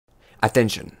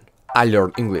Attention, I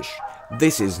learn English.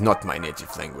 This is not my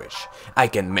native language. I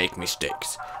can make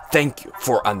mistakes. Thank you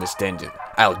for understanding.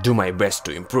 I'll do my best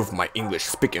to improve my English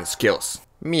speaking skills.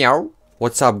 Meow.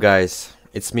 What's up, guys?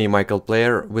 It's me, Michael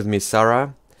Player, with me,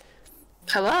 Sarah.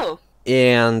 Hello.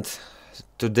 And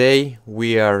today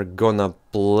we are gonna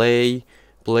play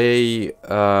in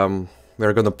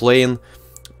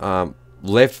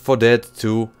Left 4 Dead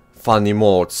 2 funny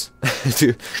mods.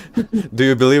 Do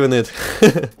you believe in it?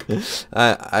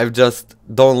 I've just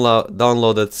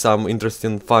downloaded some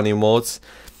interesting funny mods,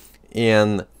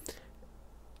 and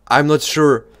I'm not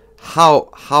sure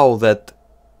how that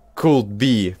could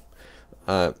be,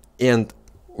 and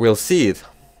we'll see it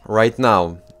right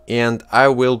now. And I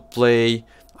will play.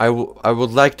 I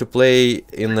would like to play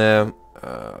in the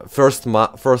first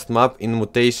map in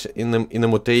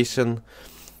mutation.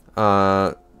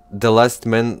 The Last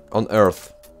Man on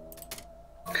Earth.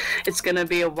 It's gonna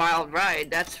be a wild ride,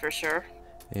 that's for sure.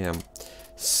 Yeah.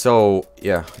 So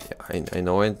yeah, I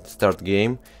know it. Start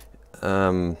game.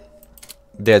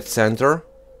 Dead center.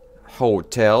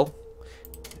 Hotel.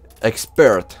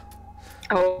 Expert.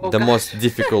 Oh, the gosh. most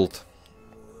difficult.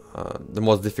 The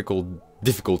most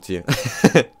difficulty.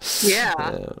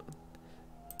 Yeah.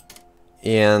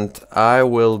 And I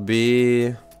will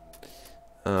be.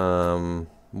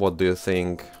 What do you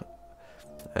think?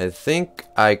 I think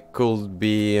I could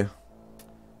be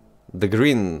the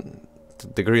green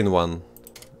one,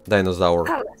 dinosaur.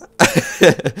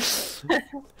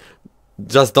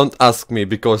 Just don't ask me,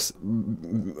 because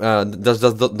just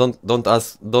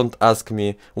don't ask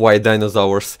me why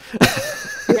dinosaurs.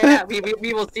 Yeah,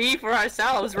 we will see for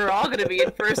ourselves. We're all gonna be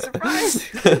in for a surprise.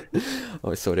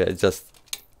 Oh, sorry, I just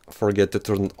forget to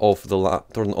turn on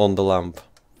the lamp.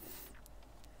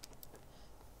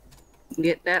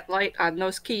 Get that light on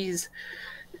those keys.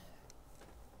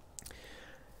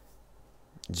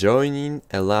 Joining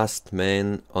a Last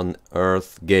Man on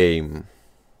Earth game.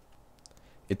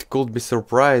 It could be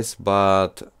surprise,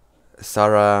 but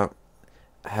Sarah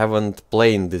haven't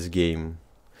played this game.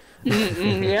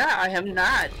 Yeah, I have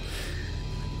not.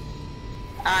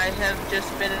 I have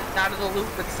just been out of the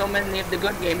loop with so many of the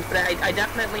good games, but I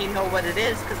definitely know what it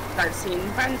is because I've seen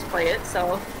friends play it,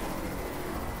 so...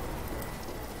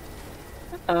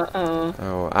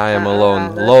 Oh, I am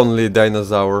alone. Lonely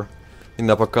dinosaur in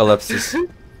apocalypse.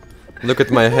 Look at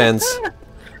my hands.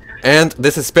 And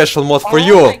this is special mod for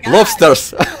you,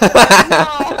 lobsters.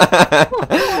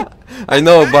 I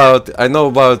know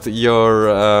about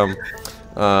your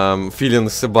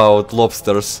feelings about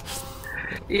lobsters.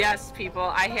 Yes,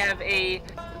 people, I have a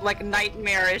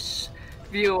nightmarish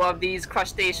view of these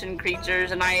crustacean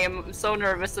creatures, and I am so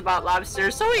nervous about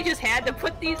lobsters, so we just had to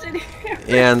put these in here.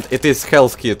 And it is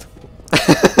health kit.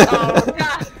 Oh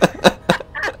god.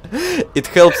 It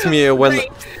helps me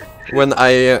when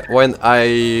I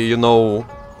you know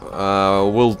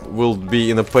will be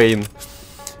in a pain.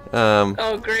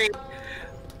 Oh great.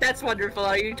 That's wonderful.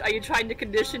 Are you trying to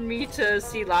condition me to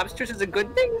see lobsters as a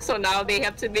good thing? So now they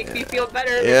have to make me feel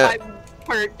better if I'm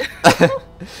hurt.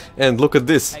 And look at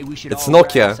this. Hey, it's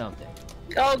Nokia.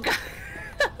 Oh god.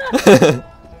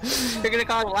 You're gonna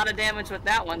cause a lot of damage with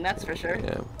that one, that's for sure.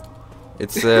 Yeah.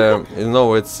 It's you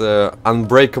know, it's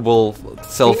unbreakable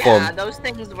cell phone. Yeah, those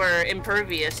things were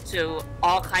impervious to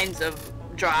all kinds of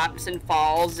drops and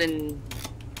falls and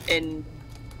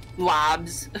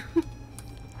lobs.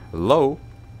 Hello.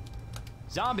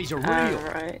 Zombies are real.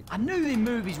 Right. I knew them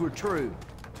movies were true.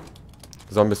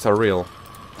 Zombies are real,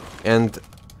 and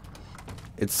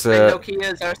it's and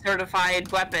Nokias are certified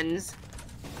weapons.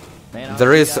 Man,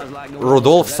 there is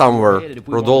Rudolph somewhere.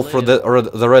 Rudolph for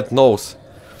the red nose.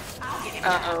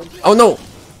 Oh no!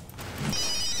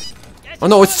 Oh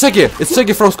no! It's Shaggy! It's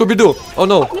Shaggy from Scooby-Doo! Oh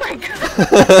no! Oh my god!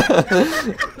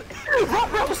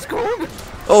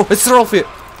 Oh, it's Rolfie!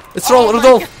 It's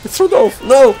Rudolph! It's Rudolph!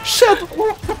 No! Shit!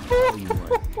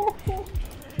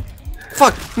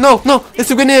 Fuck! No! No!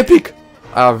 It's a guinea pig!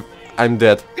 I'm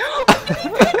dead.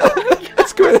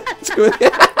 It's good! It's good!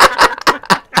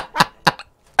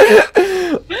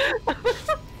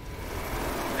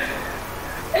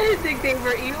 I didn't think they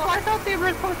were evil. I thought they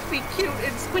were supposed to be cute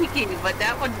and squeaky, but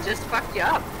that one just fucked you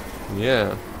up.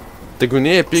 Yeah. The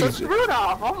guinea pig. So it's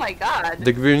Rudolph. Oh my god.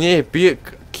 The guinea pig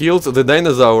killed the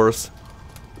dinosaurs.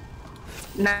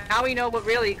 Now we know what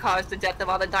really caused the death of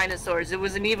all the dinosaurs. It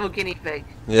was an evil guinea pig.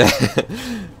 Yeah.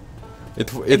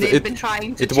 They've been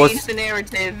trying to change the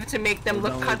narrative to make them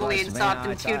look cuddly and soft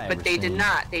and cute, but they did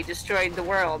not. They destroyed the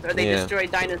world, or they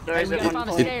destroyed dinosaurs at one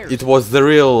point. It was the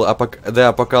real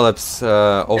apocalypse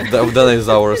of the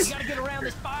dinosaurs.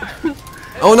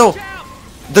 Oh no!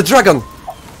 The dragon!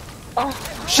 Oh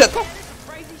shit!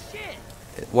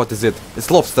 What is it? It's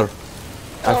lobster.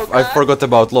 Oh, I God. forgot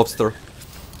about lobster.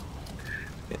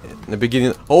 In the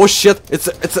beginning. Oh shit! It's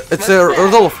a that?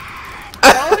 Rudolph.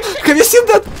 Oh, shit. Have you seen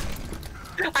that?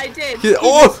 I did. He- He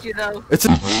oh! missed you, though. It's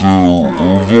a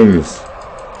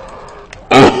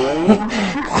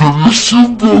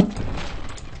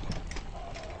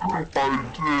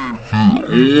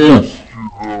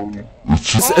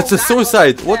it's a God,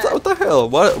 suicide. what was What the hell?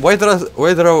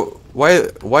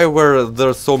 Why were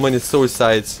there so many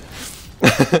suicides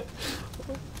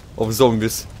of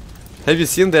zombies? Have you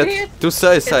seen that? See, 2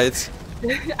 suicides.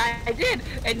 I did,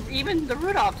 and even the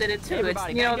Rudolph did it too.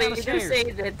 Everybody, It's, you know, get they down do the say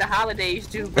stairs. that the holidays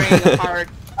do bring apart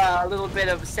a little bit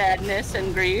of sadness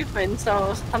and grief, and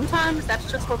so sometimes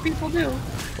that's just what people do.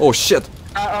 Oh shit!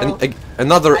 Uh-oh.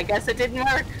 Another I guess it didn't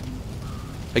work.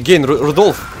 again,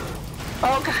 Rudolph.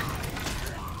 Oh god.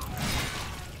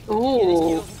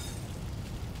 Ooh.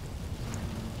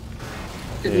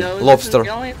 Yeah, No, this lobster. is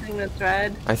the only thing that's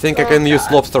red. I think I Oh, can use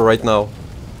God. lobster right now.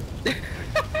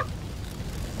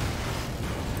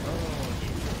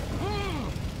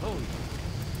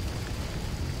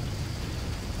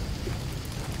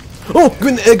 Oh,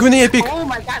 guinea pig! Oh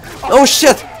my god. Oh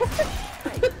shit!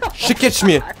 She catch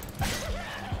me.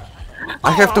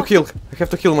 I have to heal. I have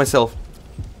to heal myself.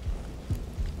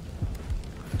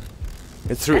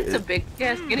 It's That's a big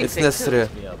yes, guinea it's pig, necessary.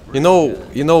 too.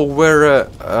 You know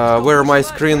where my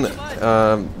screen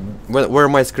where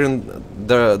my screen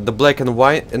the black and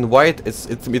white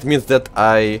it means that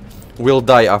I will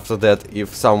die after that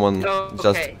if someone Oh,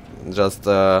 okay. just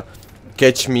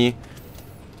catch me,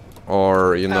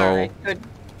 or you know, Alright,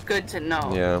 good to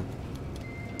know. yeah,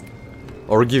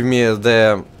 or give me a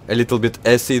little bit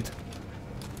acid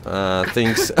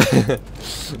things.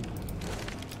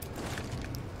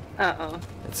 Uh-oh.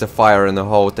 It's a fire in a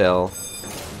hotel.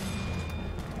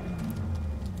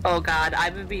 Oh god,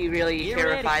 I would be really Get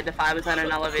terrified if I was on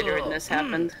an elevator and this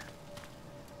happened.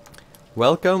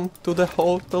 Welcome to the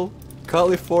hotel,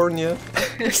 California.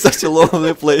 Such a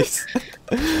lovely place.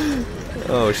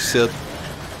 Oh shit!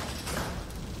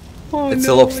 Oh, It's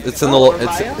no, a lobster. It's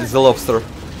a lobster.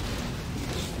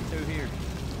 Through here.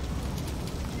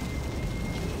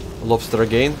 Lobster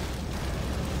again,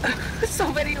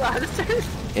 So many lobsters.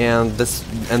 and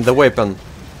the weapon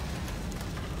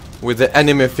with the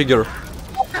anime figure.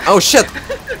 Oh shit!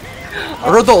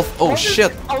 Rudolph! Oh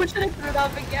shit! Oh, should I put it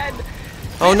up again?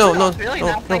 Oh no no Rudolph's really no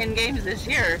not no! playing games this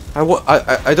year.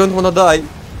 I don't wanna die.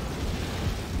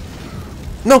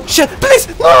 No shit! Please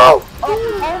no!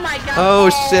 Oh my god. Oh,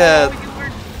 shit. You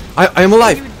were, I'm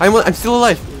alive. I'm still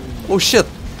alive. Oh shit!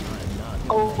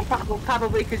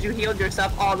 probably because you healed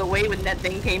yourself all the way when that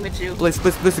thing came at you. Please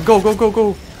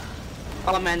go.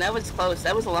 Oh man, that was close.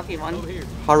 That was a lucky one. Over here.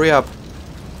 Hurry up!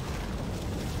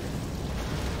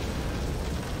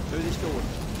 Through this door.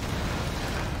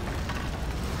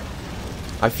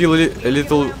 I feel a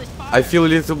little. I feel a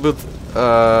little bit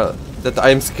that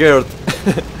I'm scared.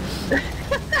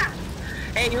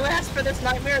 Hey, you asked for this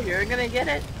nightmare, you're gonna get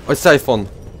it. Oh, it's iPhone.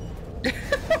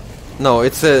 No,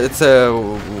 it's a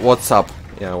WhatsApp.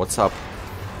 Yeah, WhatsApp.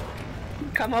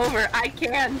 Come over, I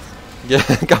can't. Yeah,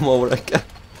 come over.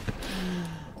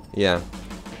 Yeah,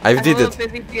 I I'm did a little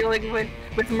it. busy dealing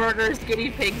with murderous guinea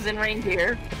pigs and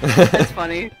reindeer. That's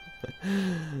funny.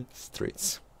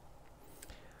 Streets.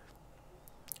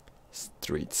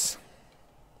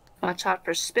 Watch out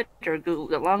for spitter goo.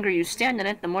 The longer you stand in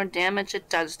it, the more damage it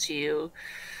does to you.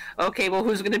 Okay, well,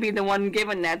 who's gonna be the one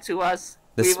giving that to us?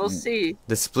 We will see.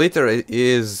 The splitter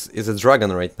is a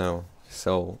dragon right now.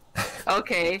 So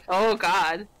Okay. Oh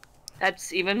god,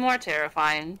 that's even more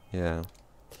terrifying. yeah.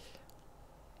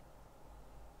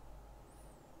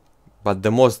 But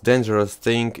the most dangerous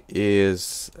thing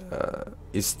is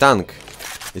tank.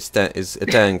 Is a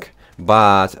tank.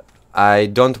 But I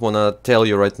don't wanna tell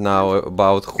you right now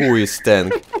about who is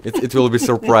tank. It will be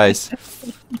surprise.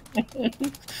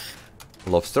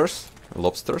 Lobsters.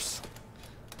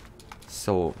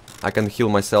 So I can heal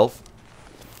myself.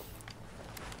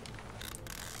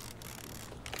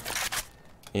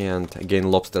 And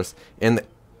again lobsters. And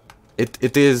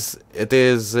it is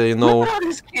you know, Look at all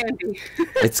this candy.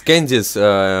 it's candies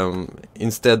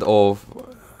instead of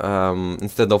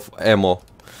ammo.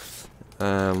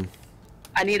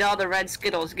 I need all the red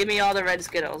Skittles. Give me all the red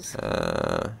Skittles.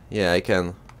 Yeah, I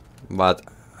can, but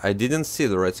I didn't see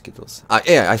the red Skittles.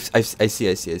 Yeah, I see.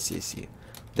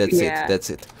 Yeah. That's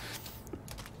it.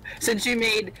 Since you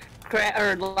made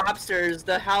lobsters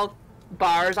the health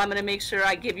bars, I'm gonna make sure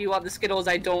I give you all the Skittles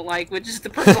I don't like, which is the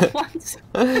purple ones.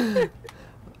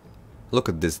 Look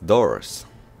at these doors.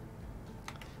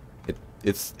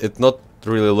 It not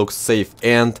really looks safe,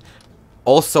 and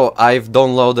Also, I've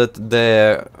downloaded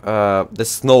the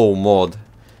snow mod,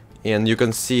 and you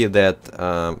can see that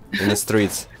in the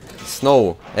streets,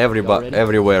 snow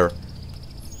everywhere.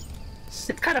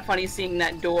 It's kind of funny seeing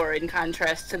that door in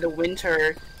contrast to the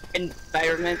winter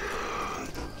environment.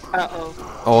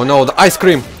 Uh-oh. Oh no, the ice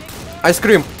cream! Ice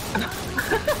cream!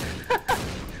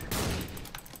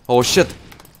 Oh shit!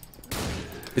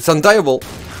 It's undieable!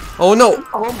 Oh no!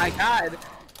 Oh my god!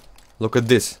 Look at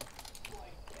this.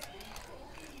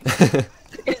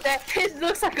 It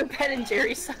looks like a Ben and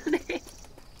Jerry Sunday.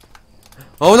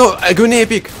 Oh no, a guinea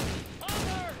pig!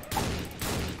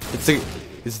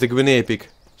 It's the guinea pig.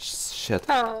 Shit.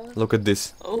 Oh. Look at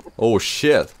this. Oh. Oh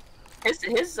shit.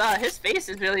 His face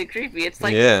is really creepy. It's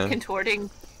like contorting.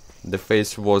 The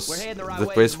face was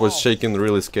shaking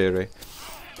really scary.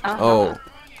 Oh.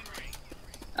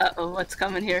 Uh-oh, what's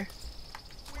coming here?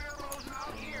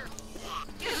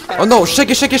 Oh no,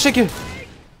 Shaggy!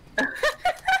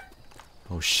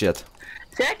 Oh shit.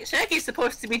 Shaggy's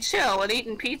supposed to be chill and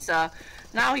eating pizza.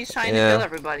 Now he's trying to kill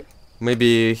everybody.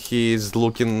 Maybe he's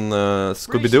looking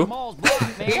Scooby-Doo?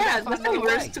 Yeah, let's see,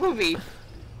 where's Scooby?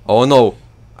 Oh no,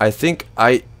 I think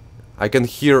I can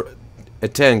hear a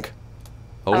tank.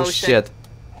 Oh shit.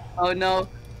 Oh no.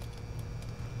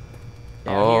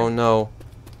 Oh no.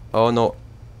 Oh no.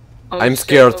 Oh, I'm shit.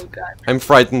 scared. Oh, God. I'm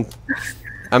frightened.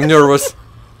 I'm nervous.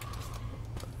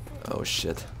 Oh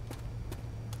shit.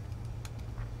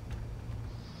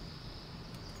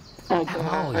 Oh,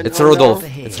 God. It's Rodolph.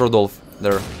 It's Rodolph.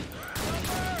 There.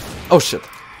 Oh shit.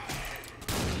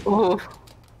 Oh.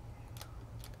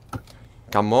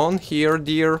 Come on here,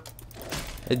 dear.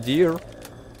 A deer.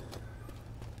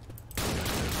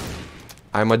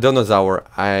 I'm a dinosaur.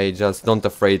 I just don't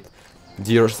afraid.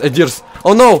 Deers. Deers.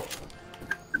 Oh no!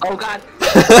 Oh god.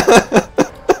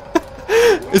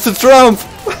 It's a Trump!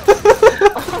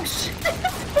 Oh shit.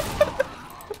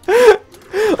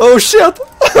 Oh shit!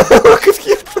 Look at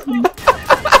him!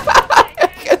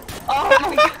 Oh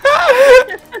my god.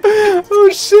 Oh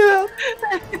shit!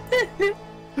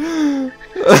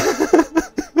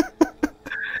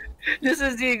 This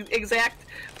is the exact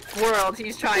world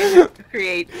he's trying to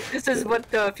create. This is what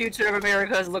the future of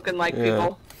America is looking like,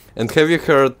 people. And have you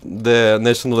heard the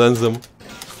national anthem?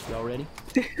 Y'all ready?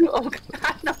 Oh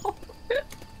god, no.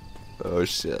 Oh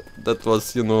shit, that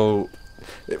was, you know,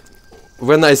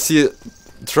 when I see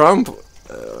Trump,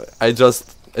 I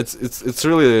just, it's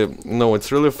really, no,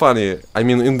 it's really funny. I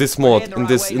mean, in this mod, in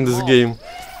this game.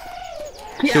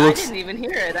 Yeah, He looks... I didn't even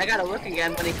hear it. I gotta look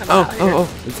again when he comes out here. Oh,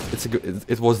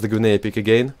 it was the guinea pig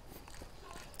again.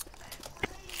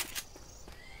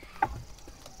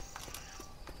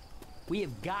 We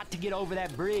have got to get over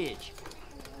that bridge.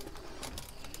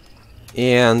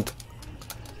 And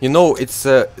you know, it's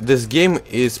this game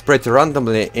is pretty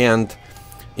randomly, and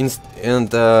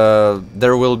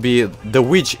there will be the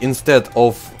witch instead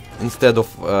of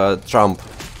Trump.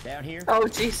 Down here. Oh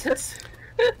Jesus.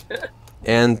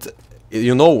 And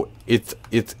you know,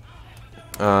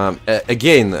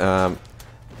 again,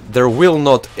 there will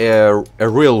not a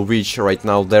real witch right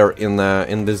now there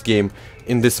in this game,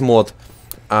 in this mod.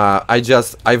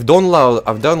 I've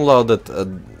downloaded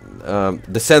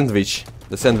the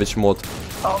sandwich mod.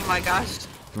 Oh my gosh.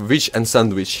 Witch and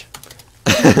sandwich.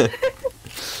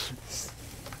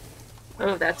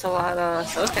 Oh, that's a lot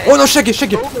of... Okay. Oh no, Shaggy!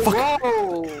 Oh, Fuck!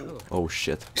 whoa. Oh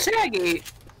shit. Shaggy!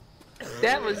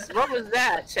 What was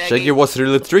that, Shaggy? Shaggy was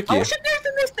really tricky. Oh shit,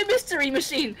 there's the mystery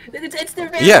machine! It's their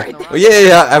van Yeah! right there. Oh,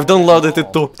 yeah, I've downloaded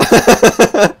it too.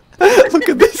 Look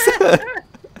at this!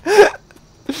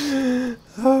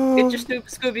 Get your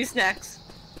Scooby snacks.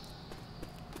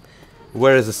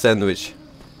 Where is the sandwich?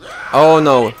 Oh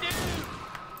no!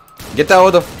 Get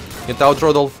out,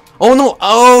 Rodolph! Oh no!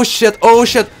 Oh shit!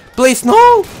 Please,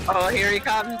 no! Oh, here he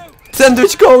comes.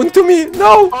 Sandwich going to me!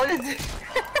 No! Oh, this is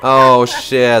Oh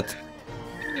shit!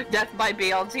 Death by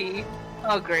BLT.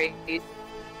 Oh, great.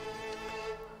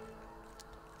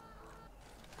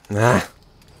 Ah.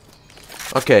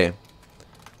 Okay.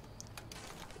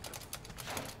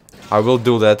 I will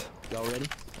do that. Y'all ready?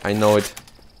 I know it.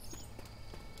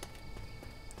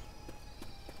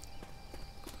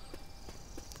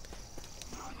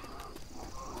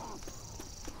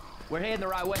 We're heading the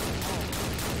right way.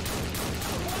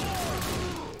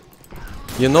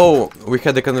 You know, we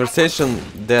had a conversation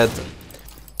that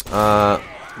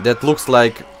that looks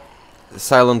like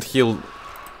Silent Hill,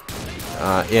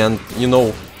 and you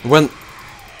know, when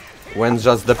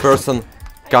just the person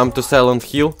come to Silent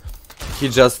Hill, he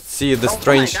just see the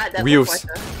strange Oh my God, that views. looks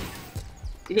like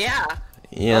yeah.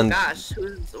 And oh gosh,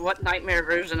 what nightmare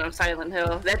version of Silent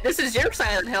Hill? This is your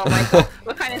Silent Hill, Michael.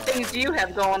 What kind of things do you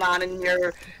have going on in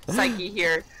your psyche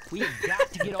here? We have got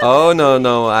to get over oh that no bridge.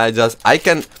 no,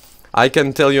 I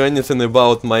can tell you anything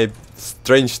about my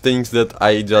strange things that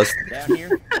I just Down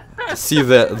here? see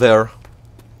there.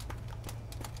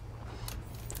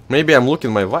 Maybe I'm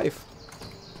looking my wife.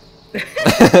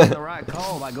 The right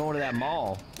call by going to that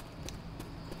mall.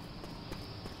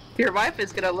 Your wife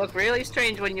is gonna look really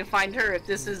strange when you find her if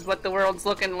this is what the world's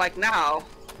looking like now.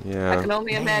 I Yeah. can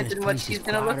only Man, imagine this what place she's is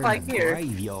gonna look quieter like than a here.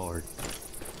 Graveyard.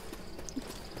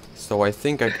 So I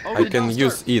think I the can dumpster.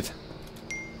 use it.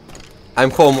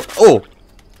 I'm home. Oh!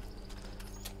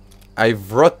 I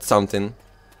wrote something.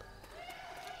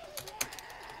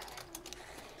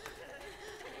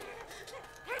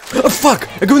 Oh fuck!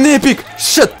 I got an epic!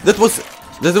 Shit! That was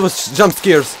jump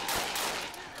scares.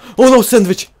 Oh no,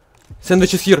 sandwich!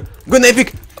 Sandwich is here. Go an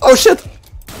epic! Oh shit!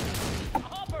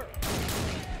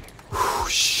 Whew,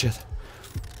 shit.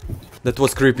 That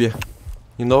was creepy.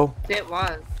 You know? It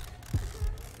was.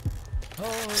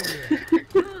 Oh yeah.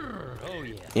 Oh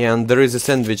yeah. And there is a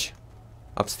sandwich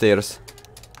upstairs.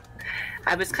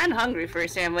 I was kind of hungry for a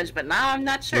sandwich, but now I'm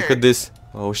not sure. Look at this.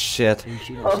 Oh shit.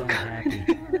 She don't Oh, sound God. happy.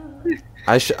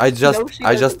 No, she I just doesn't.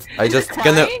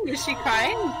 can Crying? Is she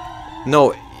crying?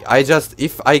 no. I just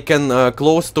if I can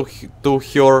close to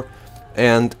her,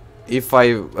 and if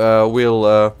I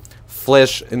will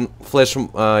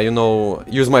you know,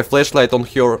 use my flashlight on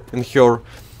her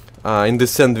in this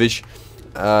sandwich,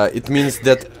 it means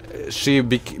that she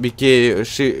will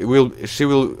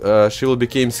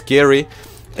become scary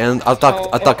and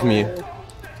attack me.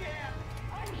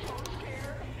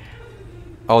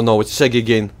 Oh no, it's Shaggy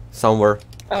again somewhere.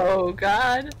 Oh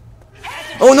God.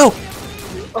 Oh no!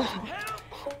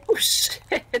 Oh shit.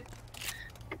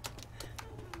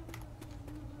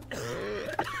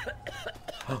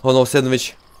 Oh no,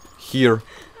 sandwich here.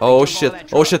 Oh shit!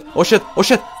 Oh shit! Oh shit! Oh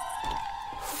shit!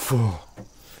 Phew.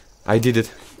 I did it.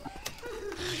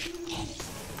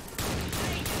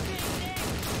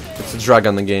 It's a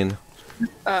dragon again.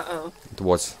 Uh-oh. It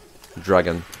was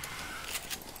dragon.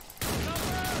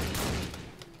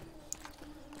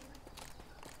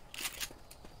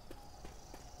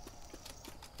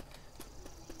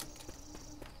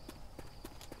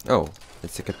 Oh,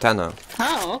 it's a katana.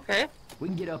 Oh, okay. We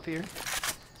can get up here.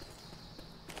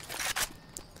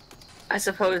 I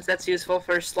suppose that's useful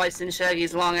for slicing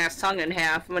Shaggy's long-ass tongue in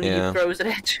half when Yeah. he throws it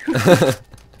at you.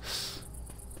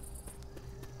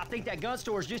 I think that gun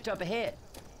store is just up ahead.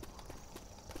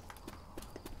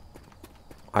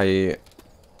 I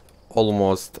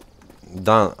almost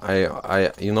done.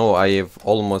 You know, I've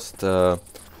almost That's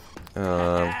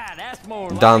more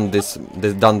like done this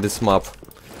map.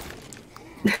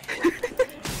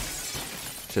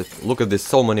 Shit, look at this,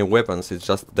 so many weapons. It's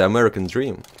just the American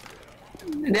dream.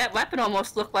 That weapon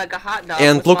almost looked like a hot dog.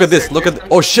 And with look at this, mustard look or at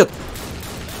something. oh shit!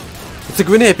 It's a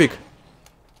Green Epic.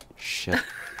 Shit.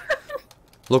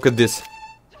 Look at this.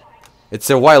 It's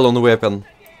a Wylon weapon.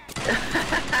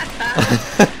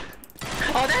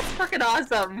 Oh, that's fucking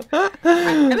awesome.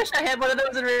 I wish I had one of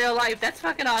those in real life. That's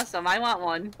fucking awesome. I want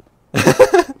one.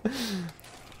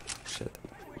 Shit.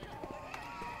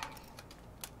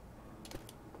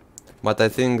 But I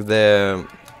think the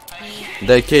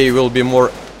AK will be more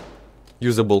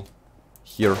usable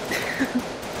here.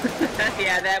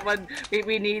 Yeah, that one.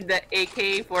 We need the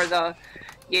AK for the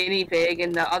guinea pig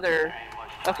and the other.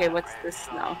 Okay, what's this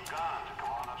now?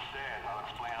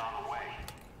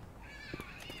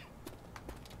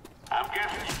 I'm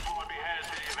guessing you will be headed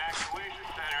to the evacuation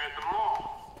center at the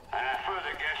mall. And I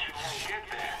further guess you won't get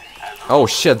there. As a Oh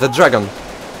shit, the dragon. I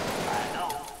know,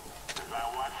 because I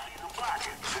watched you block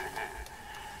it.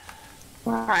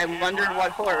 I wonder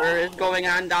what horror is going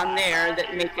on down there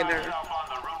that making her. Up on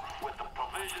the roof with the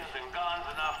provisions and guns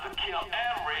enough to kill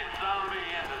every zombie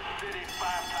in the city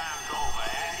 5 times over.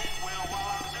 And he will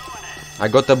while I'm doing it. I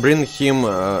gotta bring him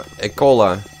a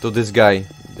cola to this guy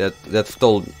that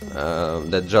told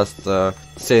that just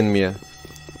sent me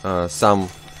some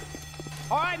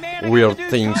All right, man, I got weird to do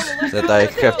things trouble. Let's that go, I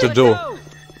let's have go, to let's do. go.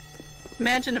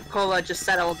 Imagine if Cola just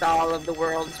settled all of the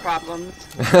world's problems.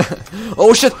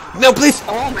 Oh shit! No, please!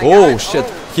 Oh my Oh God, shit!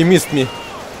 oh. He missed me.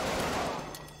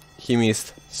 He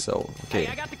missed. So okay,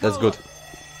 Hey, I got the that's cola. good.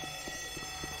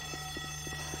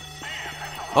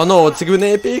 Oh no, it's a Green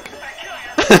Epic.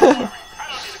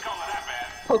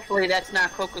 Hopefully that's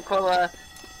not Coca-Cola.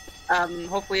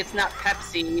 Hopefully it's not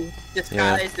Pepsi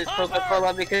disguised as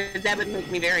Coca-Cola, because that would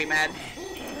make me very mad.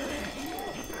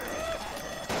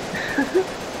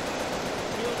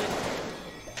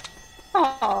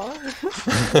 Oh.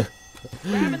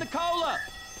 Grabbing the cola.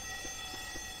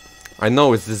 I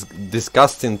know it's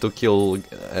disgusting to kill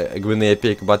a guinea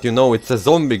pig, but you know it's a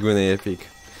zombie guinea pig.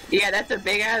 Yeah, that's a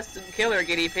big ass killer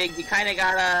guinea pig. You kind of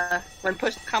gotta, when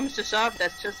push comes to shove,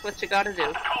 that's just what you gotta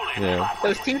do. Yeah.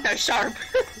 Those teeth are sharp.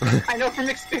 I know from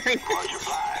experience.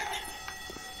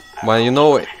 Well, you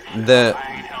know,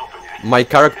 my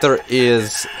character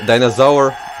is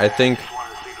dinosaur. I think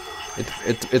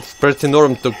it's pretty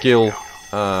normal to kill.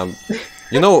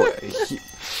 You know,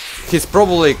 he's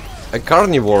probably a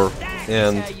carnivore,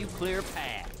 and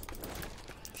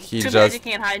he Too just bad you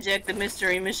can't hijack the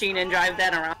mystery machine and drive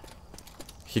that around.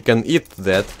 he can eat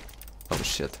that. Oh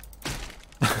shit.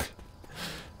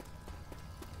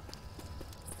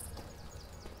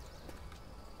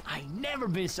 I never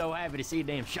been so happy to see a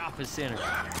damn shopping center.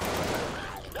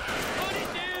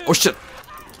 Oh shit!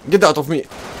 Get out of me!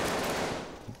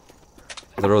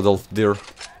 The Rudolph deer.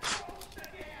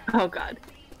 Oh god.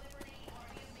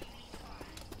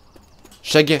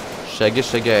 Shaggy,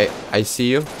 I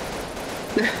see you.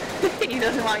 He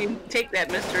doesn't want you to take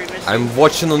that mystery machine. I'm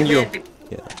watching on you.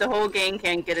 Yeah. The whole gang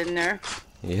can't get in there.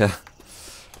 Yeah.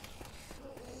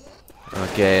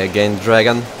 Okay, again,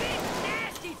 dragon.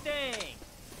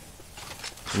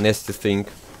 Nasty thing.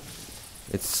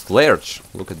 It's large.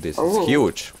 Look at this. Oh. It's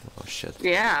huge. Oh shit.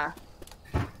 Yeah.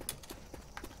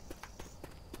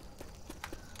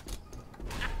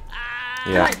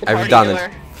 Yeah, Like the I've party done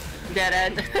door. Dead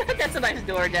end. That's a nice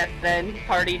door, dead end.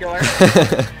 Party door.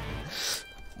 it.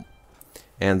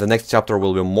 And the next chapter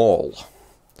will be mall.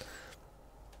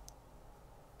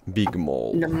 Big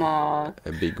mall. The mall.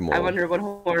 A big mall. I wonder what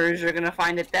horrors you're gonna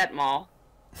find at that mall.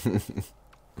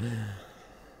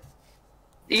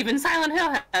 Even Silent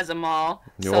Hill has a mall.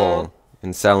 Oh, So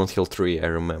in Silent Hill 3, I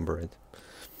remember it.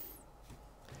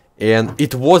 And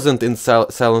it wasn't in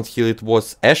Silent Hill, it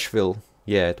was Asheville.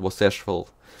 Yeah, it was Asheville.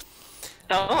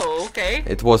 oh, okay.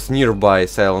 It was nearby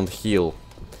Silent Hill.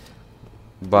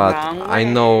 But Wrong I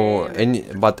know, way.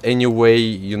 but anyway,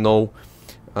 you know,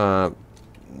 the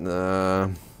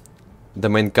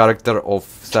main character of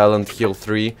Silent Hill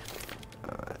 3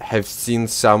 have seen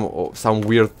some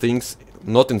weird things,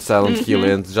 not in Silent Hill,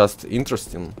 and just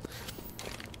interesting.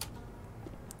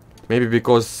 Maybe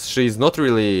because she's not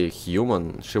really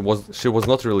human. She was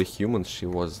not really human. She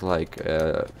was like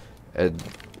a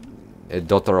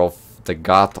daughter of the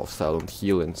god of Silent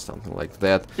Hill and something like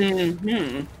that.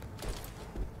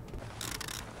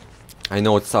 I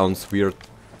know it sounds weird.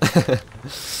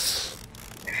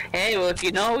 Hey, well, if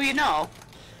you know, you know.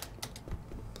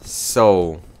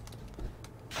 So,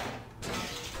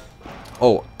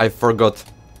 oh, I forgot.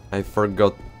 Yeah, I've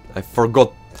forgotten.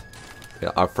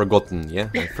 Yeah,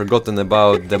 I've forgotten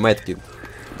about the medkit,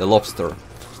 the lobster.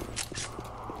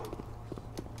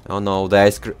 Oh no, the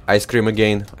ice cream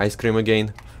again.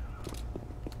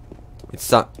 It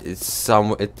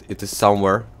is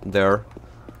somewhere there.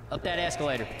 Up that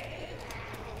escalator.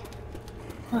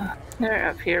 They're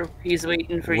up here. He's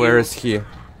waiting for Where you. is he?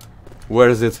 Where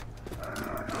is it?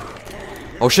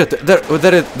 Oh shit!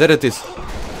 There it is.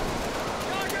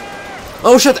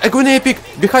 Oh shit! A guinea pig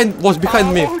was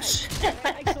behind me. Oh, shit.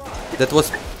 That was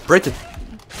pretty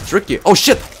tricky. Oh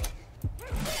shit!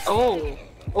 Oh.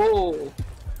 Oh.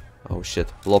 Oh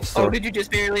shit! Lobster. Oh, did you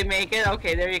just barely make it?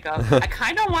 Okay, there you go. I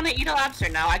kind of want to eat a lobster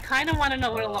now. I kind of want to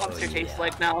know what a lobster tastes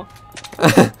like now.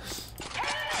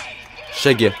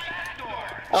 Shaggy.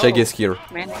 Shaggy's here.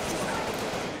 Man.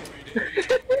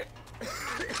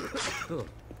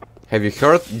 Have you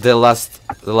heard the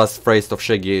last phrase of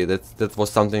Shaggy? That was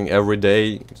something every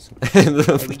day. Hey, we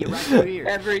get right through here.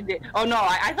 Every day. Oh no,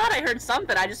 I thought I heard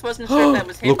something. I just wasn't sure if that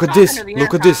was him. Look at talking this, or the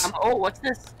look at intercom. this. Oh, what's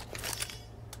this?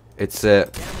 It's a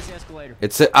Down this escalator.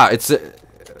 it's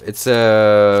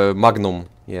a Magnum.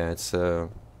 Yeah, it's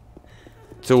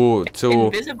two.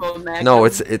 Invisible Magnum. No,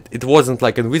 it wasn't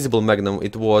like invisible Magnum.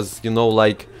 It was, you know,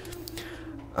 like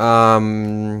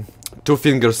two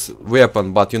fingers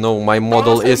weapon. But you know, my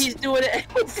model so is. He's doing it.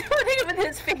 He's doing it with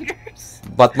his fingers.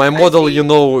 But my model, see. you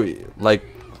know, like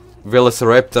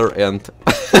Velociraptor, and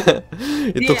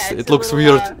Yeah, it looks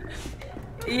weird.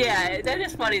 Yeah, that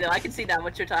is funny though. I can see now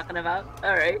what you're talking about.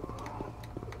 All right,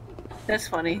 that's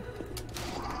funny.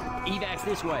 Evacs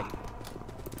this way.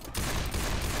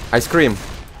 Ice cream.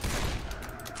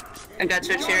 I got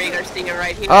your Cherry Garcia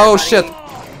right here. Oh buddy. shit!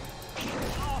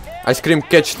 Ice cream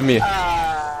catched me.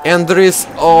 And there is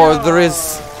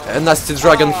a nasty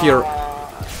dragon here.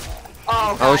 Oh,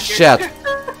 God, Oh you're- shit!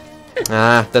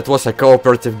 Ah, that was a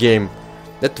cooperative game.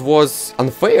 That was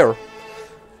unfair.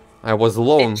 I was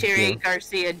alone. And Cherry here.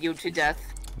 Garcia you to death.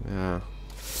 Yeah.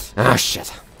 Ah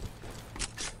shit.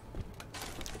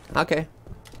 Okay.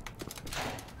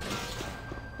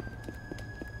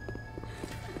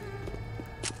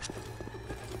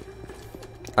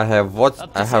 I have what?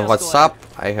 Up I the have sales WhatsApp.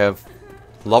 I have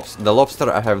the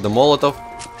lobster. I have the Molotov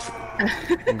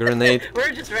grenade.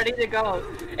 We're just ready to go.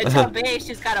 And tell Deas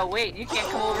she's gotta wait. You can't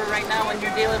come over right now when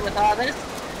you're dealing with all this.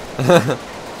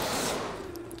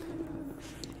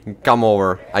 Come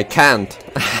over. I can't.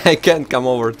 I can't come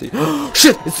over to you.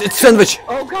 Shit! It's sandwich!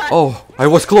 Oh god! Oh, I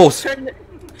was close.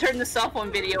 Turn the cell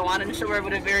phone video on and show her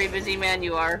what a very busy man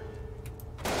you are.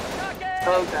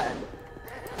 Oh god.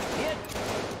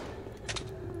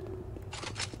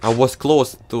 I was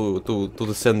close to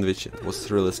the sandwich. It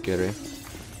was really scary.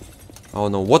 Oh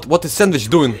no! What is sandwich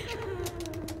doing?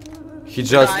 He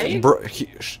just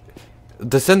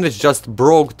the sandwich just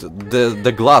broke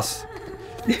the glass.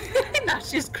 Now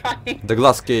she's crying. The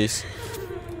glass case.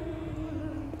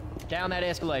 Down that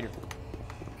escalator.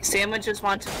 Sandwiches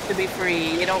want to be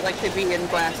free. They don't like to be in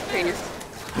glass case.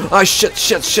 Ah shit!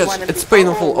 It's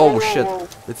painful. Oh shit!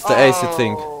 It's the AC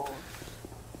thing.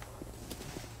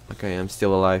 Okay, I'm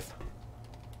still alive.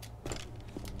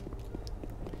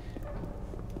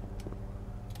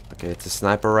 Okay, it's a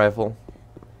sniper rifle.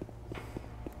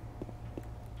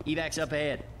 Evacs up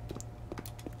ahead.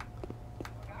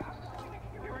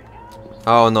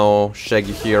 Oh no,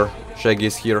 Shaggy here.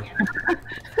 Shaggy's here.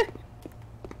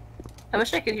 I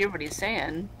wish I could hear what he's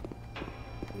saying.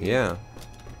 Yeah.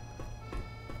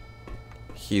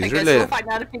 I He's guess really we'll find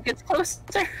out if he gets closer.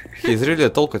 he's really a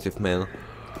talkative man.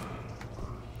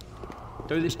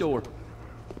 Through this door.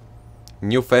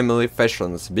 New family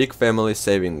fashions, big family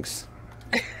savings.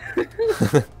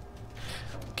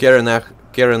 care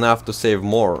enough to save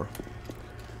more.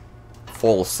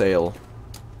 Fall sale.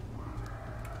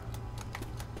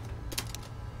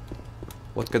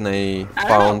 What can I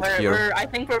found here? I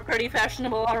think we're pretty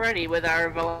fashionable already with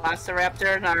our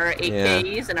Velociraptor and our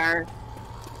 8Ks and our...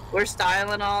 We're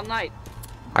styling all night.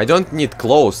 I don't need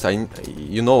clothes.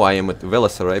 You know I am a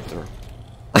Velociraptor.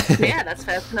 Yeah, that's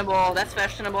fashionable. That's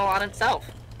fashionable on itself.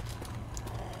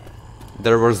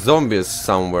 There were zombies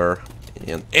somewhere.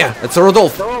 And yeah, it's a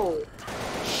Rodolph. Oh.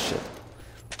 Shit.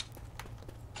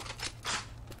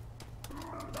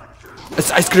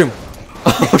 It's ice cream.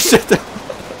 Oh shit.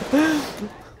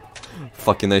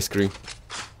 Fucking ice cream.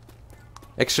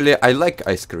 Actually, I like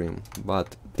ice cream,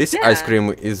 but this ice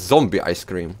cream is zombie ice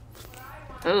cream.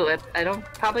 Ooh, I don't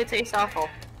probably taste awful.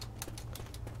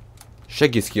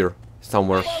 Shaggy's here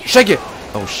somewhere. Shaggy!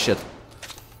 Oh shit.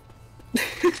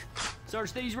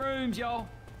 Search these rooms, y'all.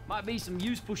 Might be some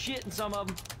useful shit in some of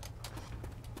them.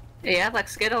 Yeah, like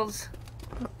Skittles.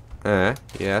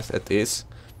 Yes, it is.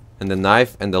 And the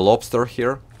knife and the lobster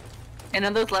here. And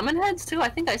then those lemon heads too. I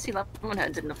think I see lemon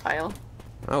heads in the file.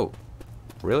 Oh,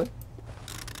 really?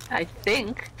 I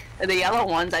think the yellow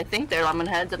ones. I think they're lemon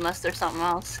heads, unless there's something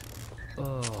else.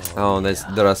 Oh,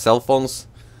 there are cell phones.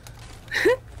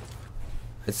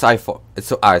 It's iPhone.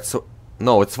 It's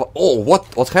no. It's oh,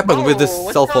 what happened with this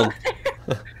cell phone?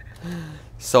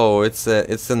 So it's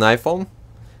an iPhone,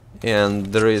 and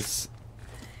there is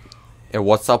a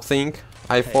WhatsApp thing.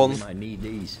 iPhone. Hey, we might need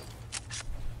these.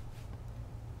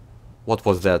 What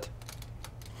was that?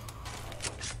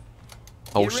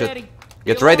 Oh Get shit! ready.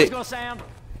 Get The ready! alarm's gonna sound.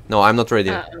 No, I'm not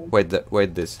ready. Uh-oh.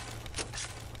 Wait this.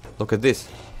 Look at this.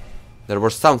 There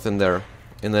was something there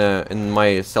in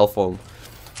my cell phone.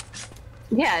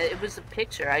 Yeah, it was a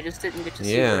picture. I just didn't get to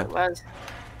see Yeah. what it was.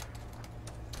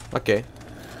 Okay.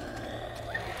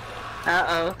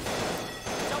 Uh-oh.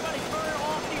 Somebody turn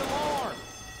off the alarm.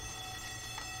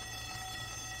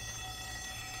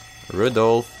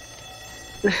 Rudolph.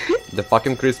 The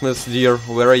fucking Christmas deer,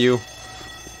 where are you?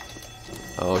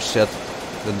 Oh shit.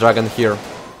 The dragon here.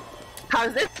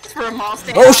 How's this for a mall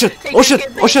stand? Oh shit! Take Oh your shit!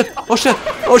 kids Oh shit! Oh shit!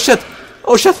 Oh shit!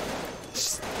 Oh shit!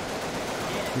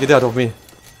 Get out of me.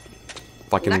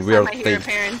 Fucking Next weird time I hear thing.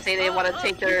 parents say they want to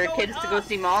take their kids to go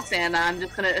see Mall Santa, I'm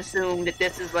just gonna assume that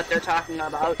this is what they're talking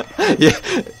about. Yeah,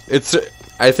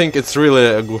 I think it's really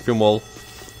a goofy mall.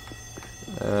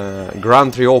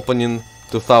 Grand reopening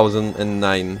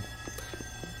 2009.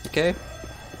 Okay.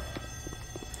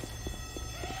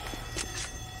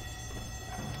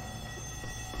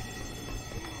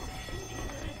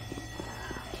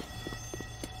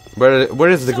 Where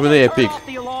is the Somebody Guinea turn pig? off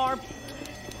the alarm.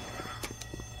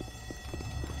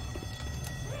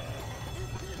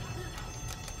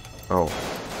 Oh,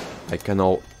 I can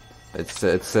know. It's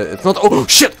not. Oh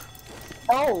shit!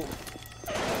 Oh!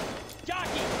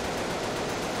 Jockey.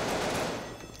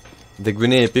 The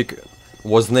Guinea pig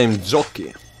was named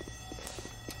Jockey.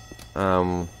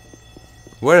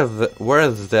 Where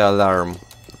is the alarm?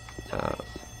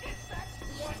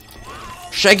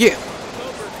 Shaggy!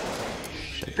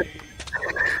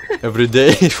 Every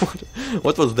day.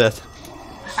 What was that?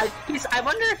 I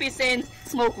wonder if be saying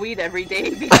smoke weed every day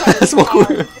because Smoke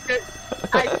weed.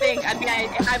 I think. I mean,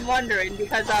 I'm wondering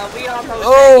because we all know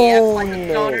Oh, like a no.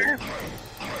 stoner.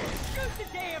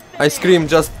 I scream,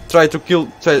 just try to kill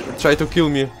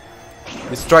me.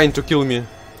 It's trying to kill me.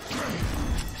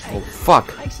 Oh fuck.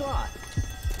 Thanks a lot.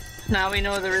 Now we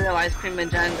know the real ice cream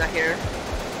and John's are here.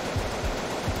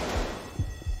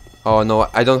 Oh no,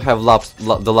 I don't have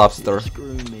the lobster.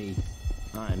 Screw me.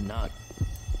 I'm not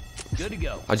good to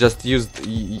go. I just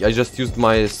used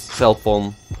my cell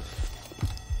phone.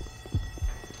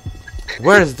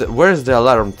 Where's the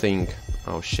alarm thing?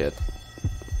 Oh shit.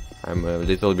 I'm a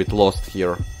little bit lost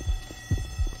here.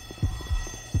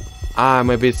 Ah,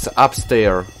 maybe it's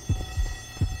upstairs.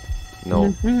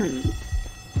 No. Man,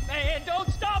 don't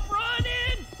stop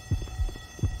running!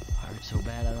 Hurt so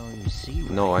bad I don't even see.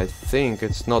 No, I think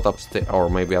it's not upstairs, or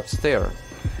maybe upstairs.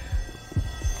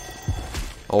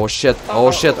 Oh shit!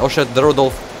 Oh shit! Oh shit! The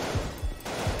Rudolph.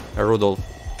 Rudolph,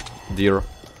 dear.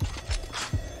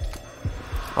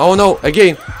 Oh no!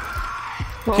 Again!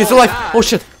 He's alive! God. Oh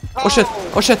shit! Oh shit!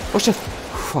 Oh shit! Oh shit!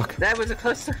 Fuck! That was a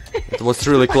close. It was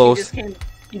really close.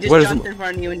 He just Where is jumped in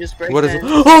front of you and just broke What is? in.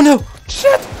 Oh no!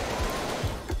 Shit!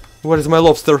 Where is my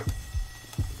lobster?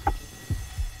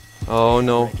 Oh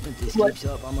no! If this keeps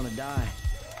up, I'm gonna die.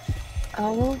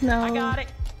 Oh no! I got it.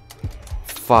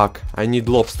 Fuck! I need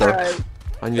lobster. Alright.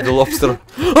 I need a lobster.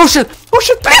 Oh shit! Oh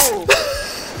shit! Please!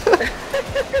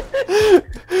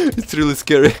 It's really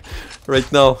scary right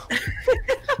now.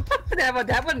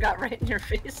 that one got right in your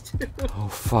face too. Oh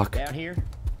fuck! Down here.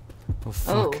 Oh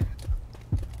fuck! Oh.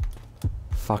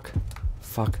 Fuck!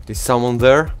 Fuck! Is someone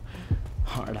there?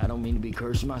 Alright, I don't mean to be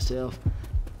cursing myself,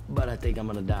 but I think I'm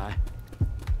gonna die.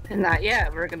 Not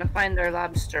yet. We're gonna find our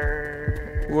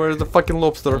lobster. Where's the fucking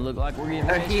lobster? Look like we're getting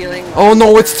Our ready. healing. Oh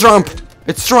no! It's Trump!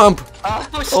 It's Trump!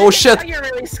 Oh shit! shit. You're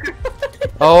really screwed.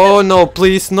 Oh no!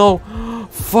 Please no!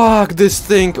 Fuck this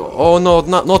thing! Oh no!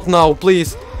 Not now!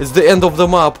 Please! It's the end of the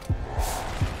map!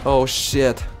 Oh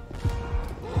shit!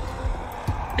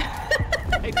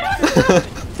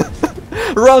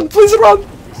 Run! Please run!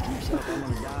 This keeps up, I'm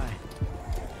gonna die.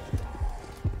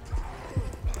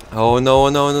 Oh no!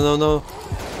 No! No! No! No!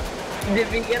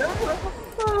 Did we get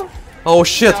him? Oh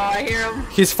shit! No, I hear him.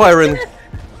 He's firing!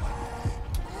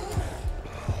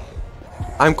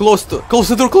 I'm close the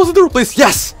door, please!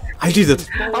 Yes! I did it!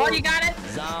 Oh, you got it.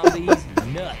 Zombies,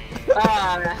 nut.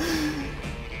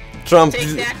 Trump, Take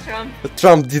that, Trump.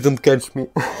 Trump didn't catch me.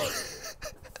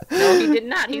 No, he did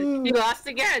not. He lost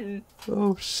again.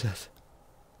 Oh shit.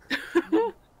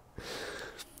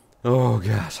 Oh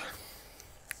god.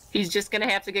 He's just gonna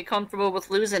have to get comfortable with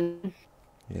losing.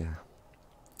 Yeah.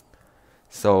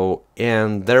 So,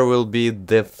 and there will be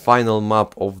the final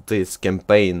map of this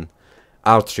campaign,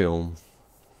 Atrium.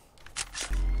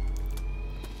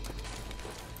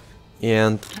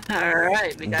 And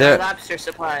Alright, we got There- our lobster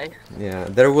supply. yeah,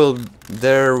 there will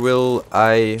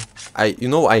I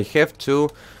have to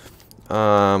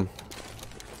how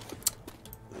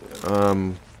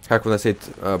can I say it,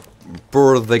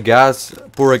 pour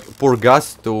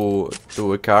gas to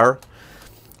a car.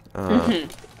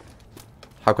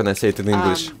 How can I say it in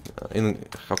English?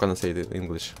 How can I say it in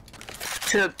English?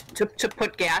 To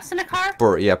put gas in a car?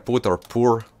 Pour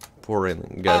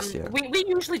in gas. Yeah. We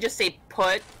usually just say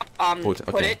put Put,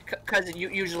 okay. it because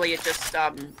usually it's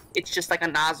just like a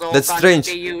nozzle. That's gun strange.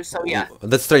 They use, so yeah.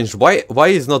 That's strange. Why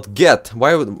is not get?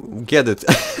 Why would get it?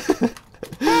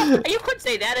 You could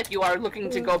say that if you are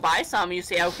looking to go buy some. You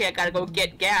say, okay, I gotta go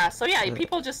get gas. So yeah,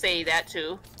 people just say that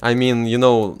too. I mean, you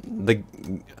know,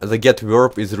 the get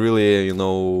verb is really, you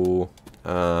know,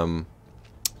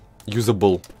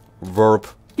 usable verb.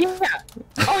 Yeah.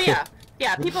 Oh yeah.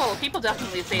 Yeah. People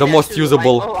definitely say The that most too,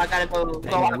 usable. Like, oh, I gotta go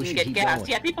Dang, out we and should get keep gas. going.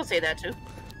 Yeah, people say that too.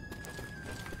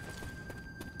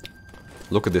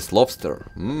 Look at this lobster.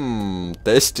 Mmm,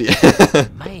 tasty.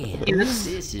 Man, It looks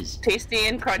this is tasty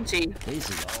and crunchy.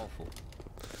 awful.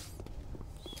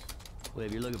 Well,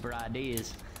 if you're looking for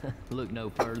ideas, look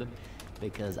no further,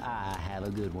 because I have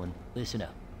a good one. Listen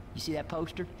up. You see that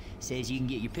poster? It says you can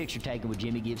get your picture taken with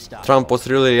Jimmy Gibbs stock. Trump was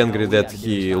really angry All we that gotta do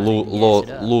he is find it and gas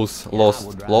it up. lost Yeah, I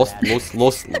would drive the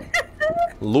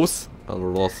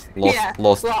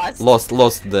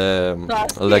Lost, yeah.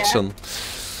 election.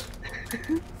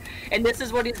 And this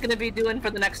is what he's gonna be doing for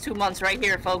the next 2 months, right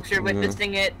here, folks. You're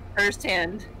witnessing it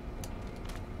firsthand.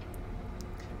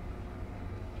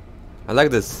 I like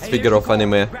this Hey, figure there's of your car.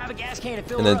 anime Grab a gas can and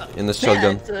fill in her a up. in a Yeah,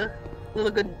 shotgun. it's a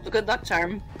little good luck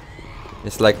charm.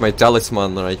 It's like my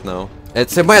talisman right now.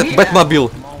 It's a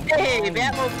Batmobile. Hey,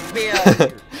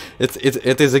 Batmobile!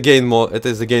 It is again mod. It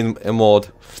is again a mod.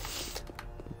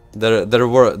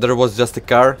 There was just a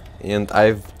car, and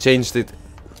I've changed it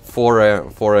for a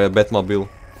Batmobile.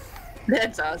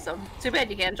 That's awesome. Too bad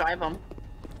you can't drive them.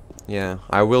 Yeah,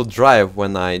 I will drive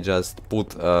when I just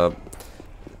put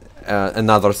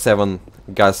another 7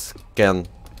 gas can.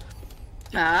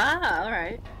 Ah, all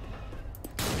right.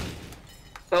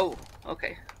 Oh,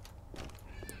 okay.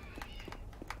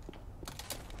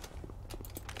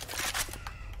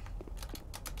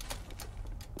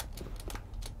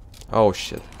 Oh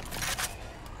shit.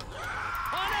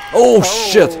 Oh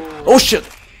shit! Oh shit!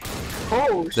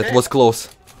 Oh shit! That was close.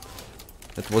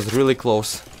 That was really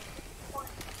close.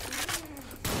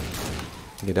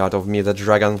 Get out of me, the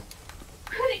dragon.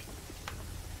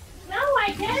 No,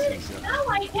 I didn't. No,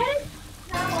 I didn't.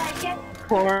 No, I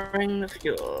didn't. pouring the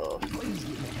fuel.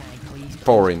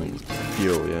 Pouring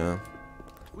fuel, yeah.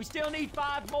 We still need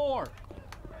 5 more.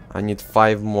 I need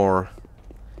 5 more.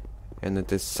 And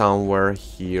it is somewhere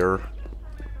here.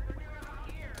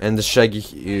 And the Shaggy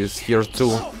is here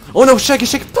too. Oh no, Shaggy,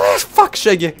 Shaggy! Ah, fuck,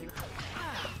 Shaggy!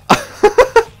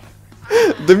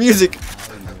 The music!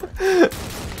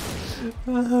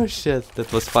 Oh shit,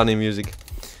 that was funny music.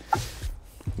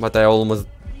 But I almost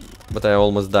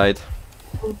died.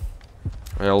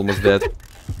 I almost dead.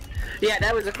 Yeah,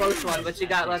 that was a close one, but you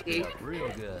got lucky. Real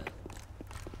good.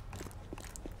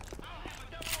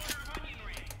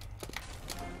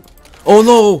 Oh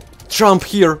no! Trump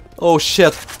here! Oh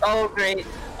shit! Oh great.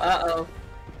 Uh-oh.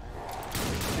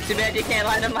 Too bad you can't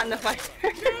light them on the fire.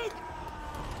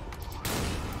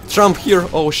 Trump here!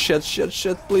 Oh shit, shit,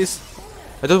 shit, please!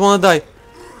 I don't wanna die!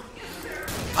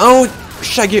 Oh!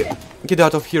 Shaggy! Get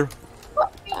out of here! Oh,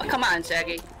 come on,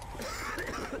 Shaggy.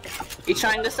 You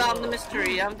trying to solve the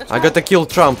mystery of the I gotta kill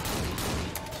Trump!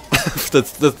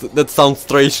 that sounds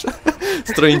strange.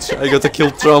 Strange, I gotta kill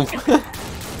Trump.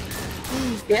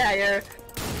 Yeah, you're...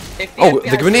 If Oh, FBI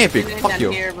the Grenade is Epic, fuck down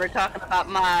you. Here, we're talking about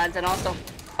mods, and also,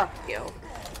 fuck you.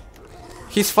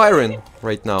 He's firing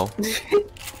right now.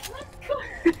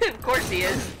 Of course he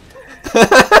is.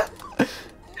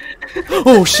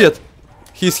 Oh shit!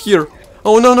 He's here!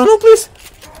 Oh no no no please!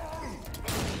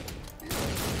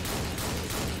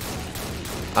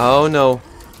 Oh no!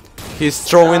 He's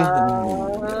throwing.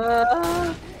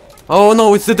 Oh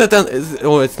no! It's the dead end.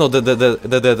 Oh, it's not the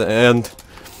dead end.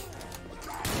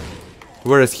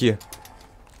 Where is he?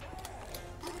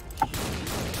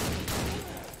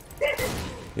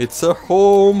 It's a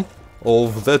home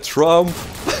of the Trump.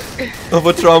 Of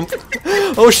a Trump.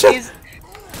 Oh shit! He's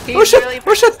Oh shit! really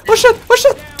Oh shit! Oh shit! Oh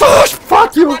shit! Oh,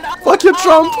 fuck you! Fuck you,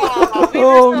 Trump! we were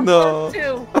Oh so no! close,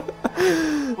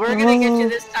 too. We're gonna get you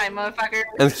this time, motherfucker.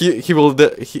 And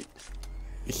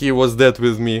he was dead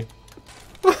with me.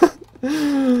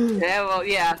 Yeah, well,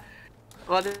 yeah.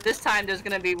 Well, this time there's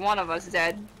gonna be one of us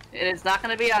dead. And it's not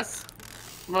gonna be us.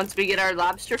 Once we get our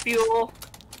lobster fuel.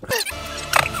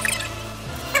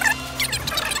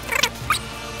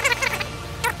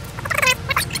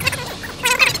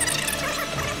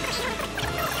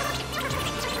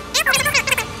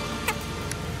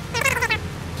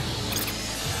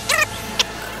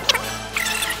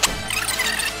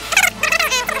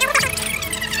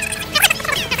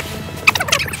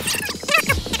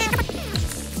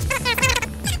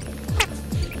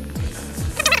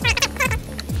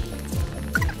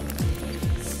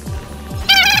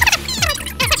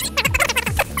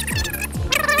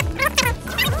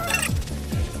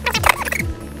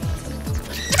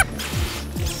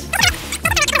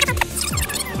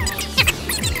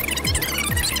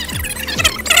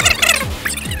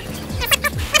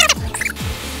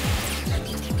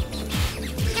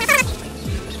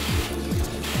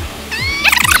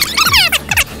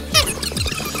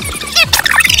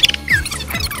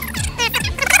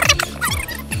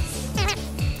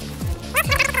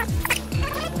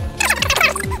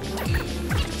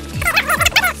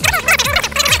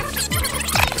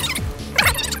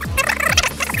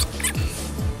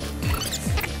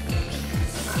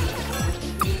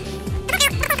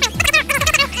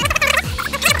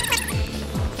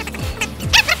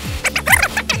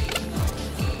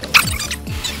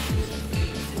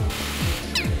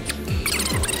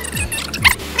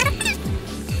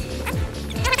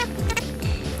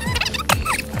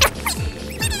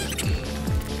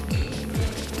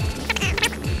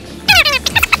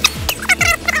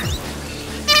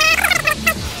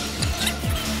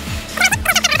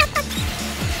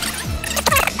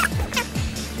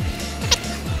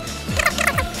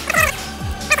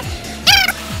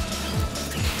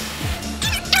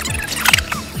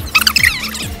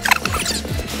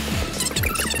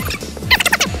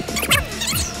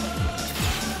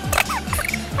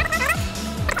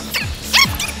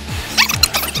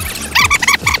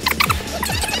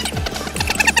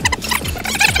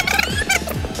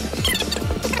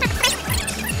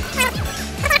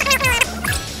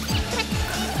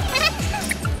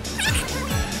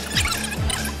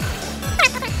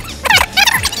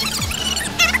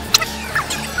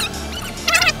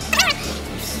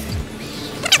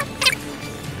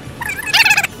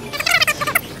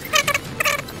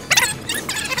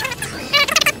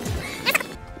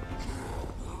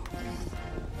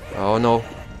 Oh no.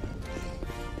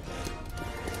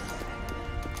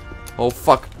 Oh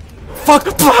fuck. Fuck!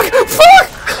 Fuck! Fuck!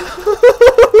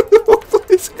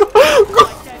 Please go! Go!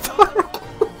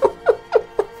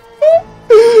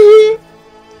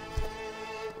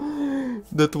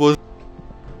 That was.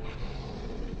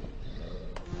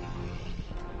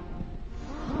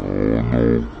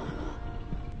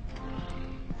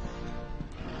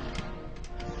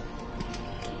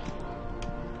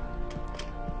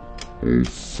 Oh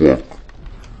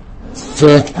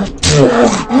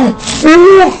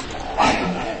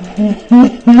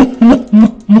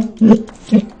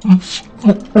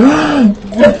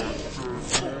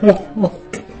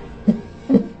fuck.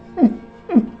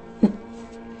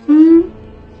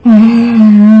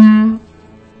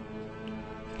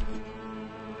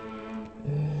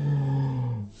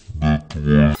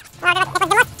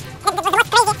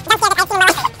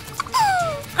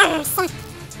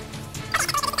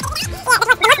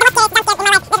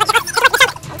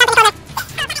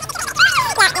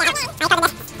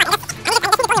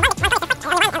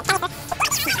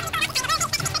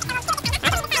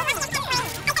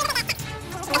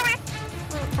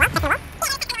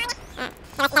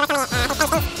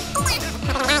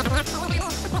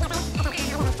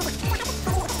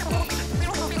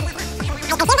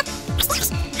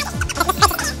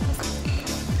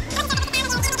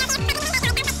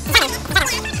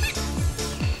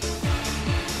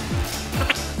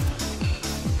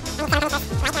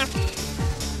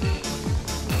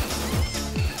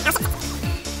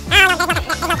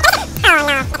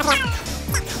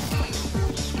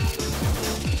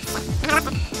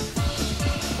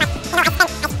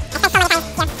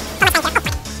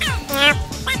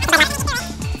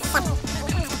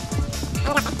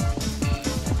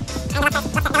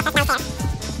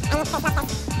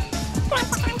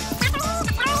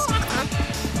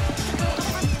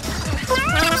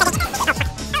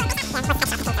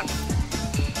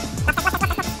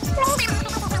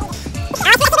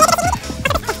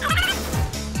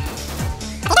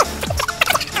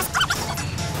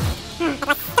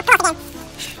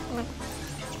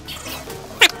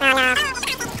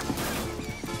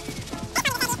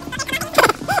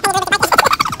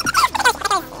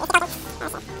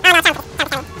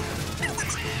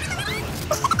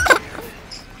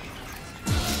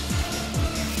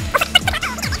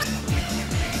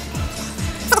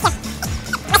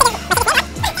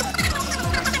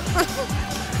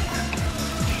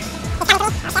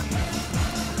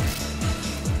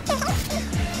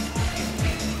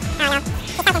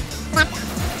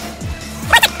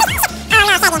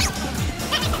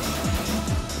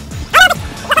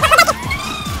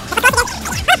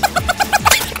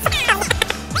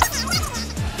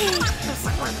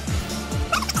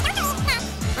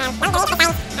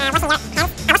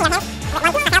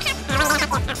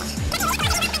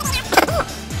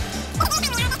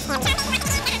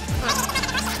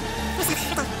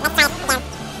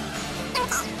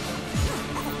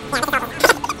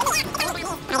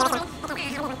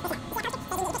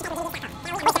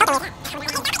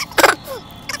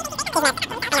 Fuck.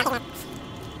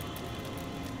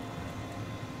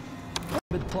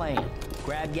 With the plan.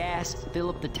 Grab gas, fill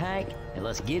up the tank, and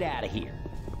let's get out of here.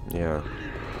 Yeah.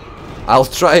 I'll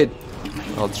try it.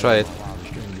 I'll try it.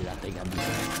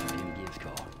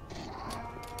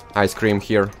 Ice cream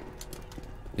here.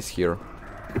 Is here.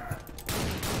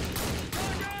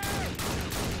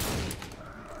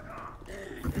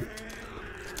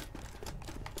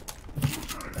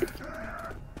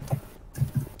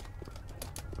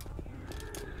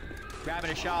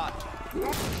 Grabbing a shot.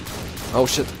 Oh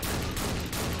shit.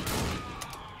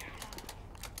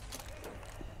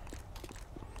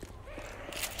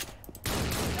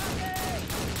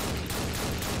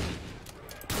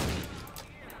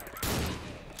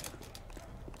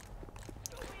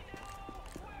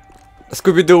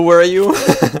 Scooby-Doo, where are you?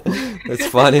 That's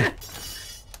funny.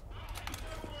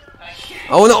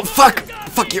 Oh no, fuck!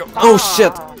 Fuck you! Oh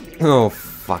shit! Oh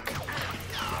fuck.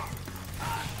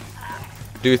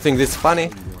 Do you think this is funny?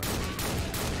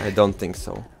 I don't think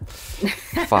so.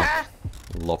 Fuck.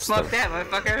 Lobster. Smoke that,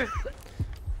 motherfucker.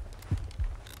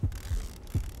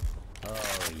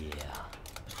 Oh yeah.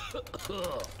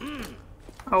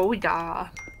 Oh yeah.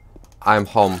 I'm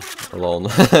home alone.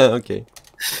 Okay.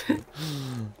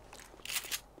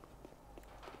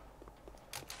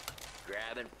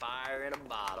 Grabbing fire in a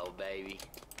bottle, baby.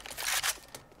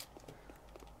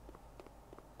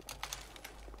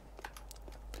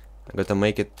 I gotta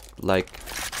make it like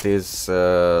this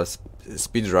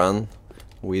speedrun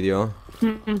video.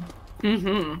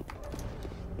 Mm-hmm.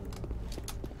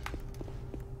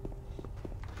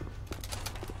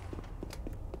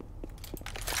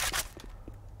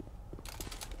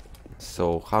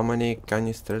 So how many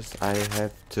canisters I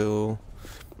have to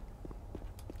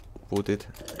put it?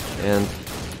 And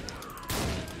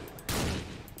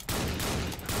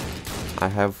I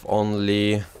have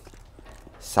only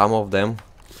some of them.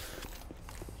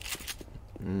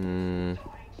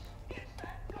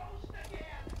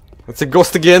 It's a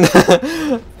ghost again.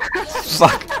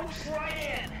 Fuck.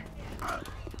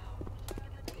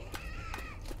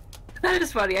 That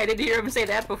is funny. I didn't hear him say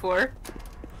that before.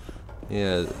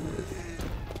 Yeah.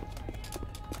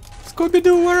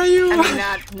 Scooby-Doo, where are you? I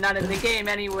mean, not in the game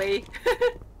anyway.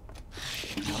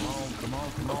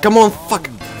 Come on, fuck.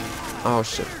 Oh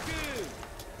shit.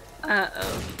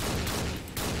 Uh-oh.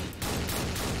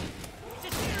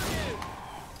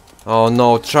 Oh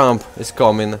no, Trump is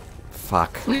coming.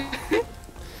 Fuck.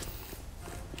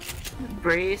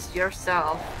 Brace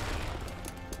yourself.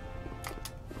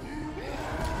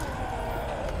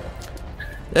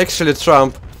 Actually,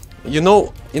 Trump, you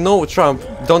know, Trump,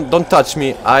 don't touch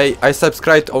me. I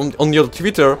subscribed on your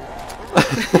Twitter.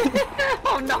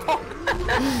 Oh no.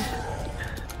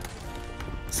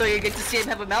 So you get to see him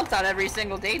have a meltdown every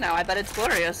single day now. I bet it's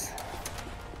glorious.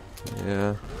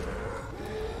 Yeah.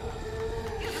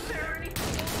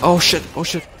 Oh shit! Oh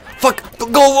shit! Fuck!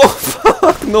 Go!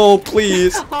 Fuck! No,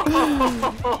 please.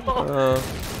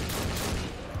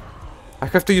 I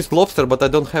have to use lobster, but I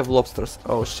don't have lobsters.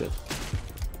 Oh shit!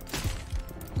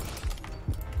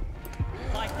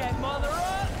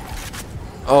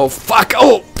 Oh fuck!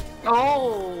 Oh!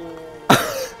 Oh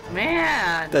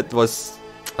man! That was.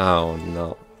 Oh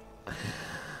no.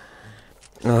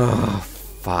 Oh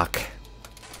fuck.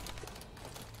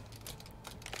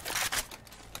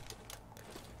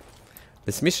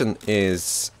 This mission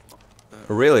is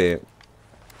really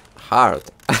hard.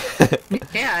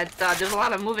 Yeah, there's a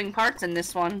lot of moving parts in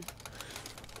this one.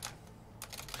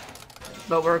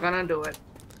 But we're gonna do it.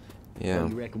 Yeah.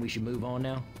 You reckon we should move on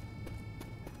now?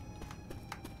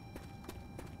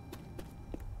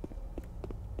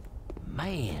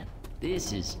 Man,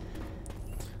 this is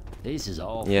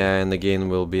awful. Yeah, and again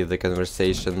will be the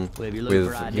conversation Well, if you're looking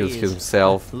for with ideas,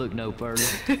 himself, look no further.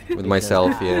 with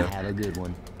myself. I Yeah. have a good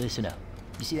one. Listen up.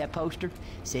 You see that poster?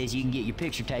 Says you can get your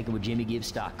picture taken with Jimmy Gibbs'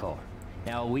 stock car.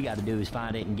 Now all we got to do is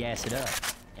find it and gas it up,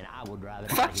 and I will drive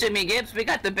it. Fuck Jimmy Gibbs, we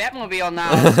got the Batmobile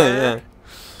now. Yeah.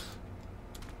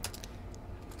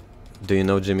 Do you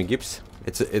know Jimmy Gibbs?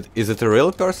 Is it a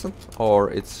real person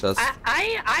or it's just?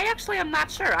 I actually am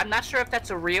not sure. I'm not sure if that's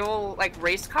a real like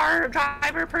race car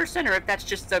driver person or if that's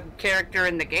just a character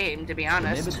in the game. To be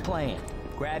honest. Remember the plan.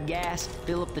 Grab gas,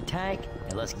 fill up the tank,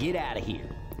 and let's get out of here.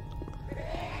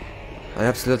 I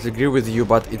absolutely agree with you,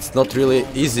 but it's not really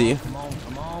easy, Come on,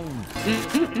 come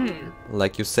on.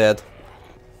 like you said.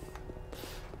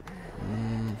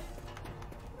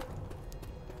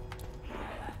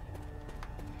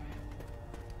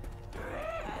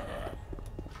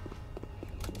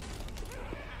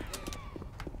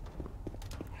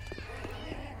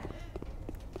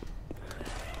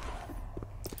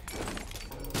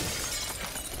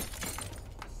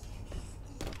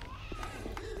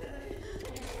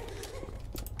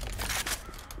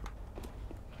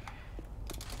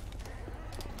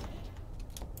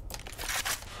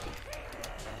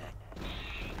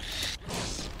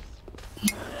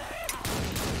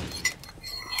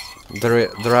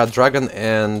 There are dragon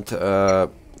and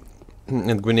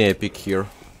Guinea pig here,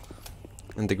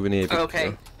 and the Guinea pig. Okay.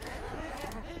 Here.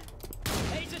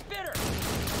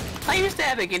 I used to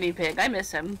have a guinea pig. I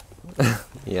miss him.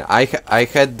 Yeah, I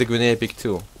had the Guinea pig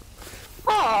too.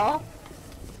 Aww.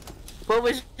 What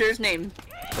was yours name?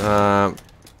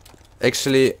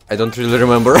 Actually, I don't really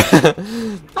remember.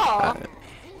 Aww.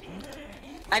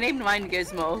 I named mine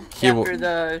Gizmo He after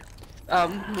the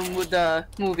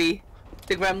movie,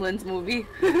 the Gremlins movie.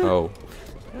 Oh.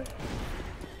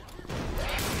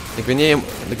 The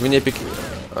Guinea pig,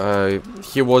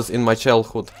 he was in my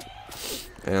childhood,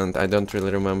 and I don't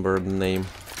really remember the name.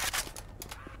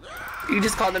 You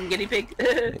just called him guinea pig.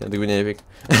 Yeah, the Guinea pig.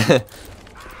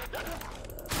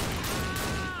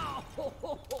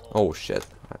 Oh shit.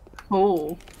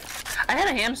 Oh. I had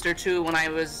a hamster too when I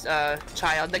was a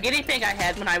child. The guinea pig I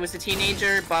had when I was a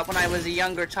teenager, but when I was a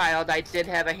younger child, I did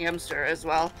have a hamster as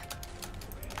well.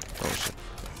 Oh shit.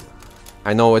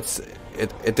 I know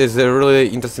it is a really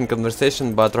interesting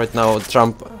conversation, but right now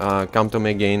Trump come to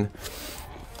me again.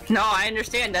 No, I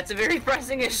understand. That's a very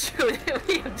pressing issue that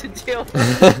we have to deal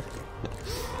with.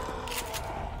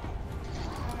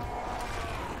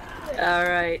 All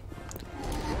right.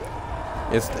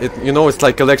 It's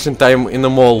like election time in the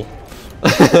mall.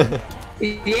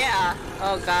 Yeah.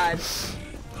 Oh God.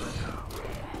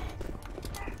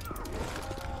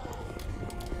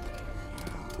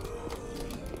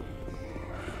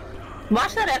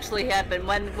 Watch that actually happen.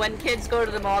 When kids go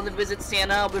to the mall to visit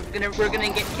Santa, we're gonna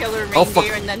get killer Oh, fuck.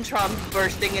 reindeer and then Trump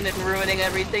bursting in and ruining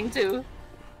everything too.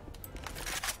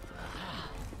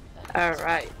 All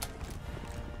right.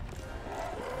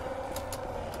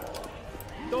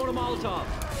 Throwing a Molotov.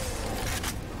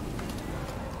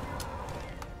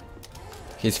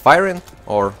 He's firing,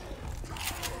 or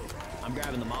I'm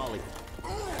grabbing the molly.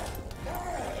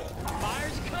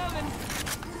 Fire's coming.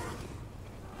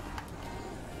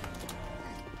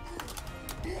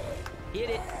 Hit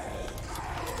it.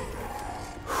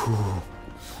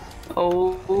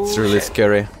 Oh. it's really shit.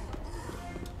 scary.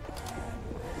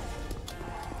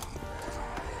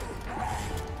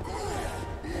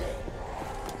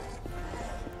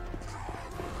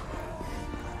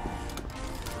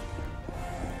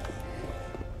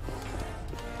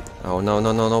 Oh no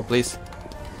no no no please!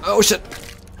 Oh shit!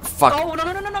 Fuck! Oh no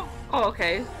no no no no! Oh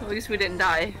okay. At least we didn't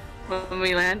die when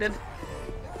we landed.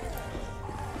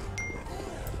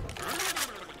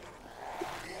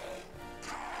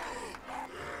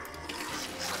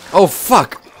 Oh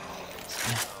fuck!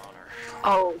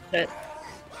 Oh shit.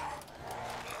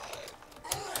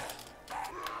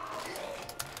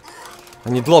 I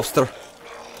need lobster.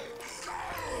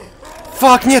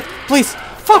 Fuck, нет, please!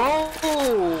 Fuck!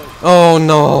 Oh. Oh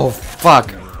no!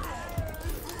 Fuck!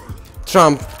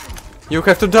 Trump, you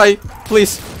have to die,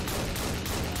 please!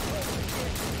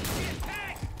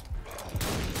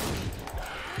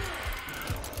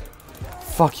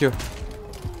 Fuck you!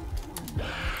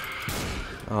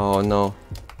 Oh no!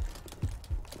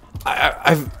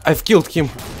 I've killed him.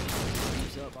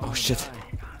 Oh shit!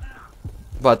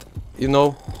 But you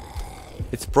know,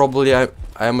 it's probably I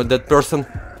am a dead person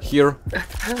here.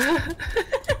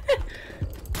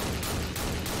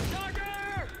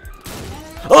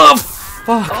 Oh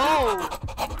fuck!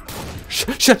 Oh.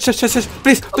 Shit!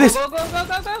 Please! Please! Go go go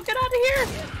go go! Get out of here!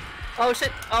 Oh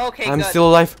shit! Okay, I'm good. still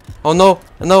alive. Oh no!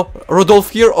 No! Rudolph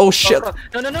here! Oh shit! Go.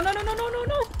 No no no no no no no no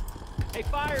no! Hey,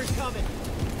 fire's coming.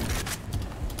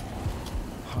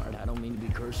 Hard, I don't mean to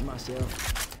be cursing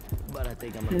myself, but I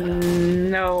think I'm gonna die.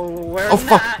 No, we're Oh,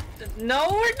 fuck. not. No,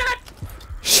 we're not.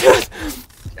 Shit!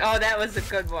 Oh, that was a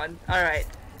good one. All right.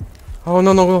 Oh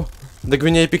no no no! The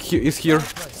guinea pig is here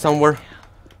somewhere.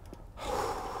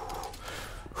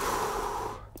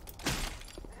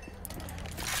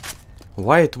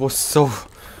 Why it was so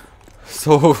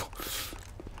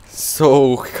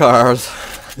hard?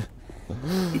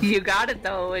 You got it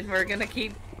though, and we're gonna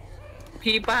keep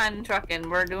on trucking.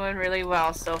 We're doing really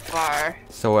well so far.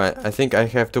 So I think I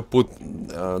have to put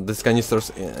these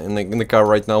canisters in the car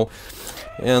right now,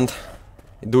 and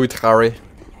do it hurry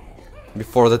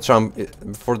before the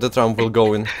Trump will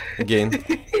go in again.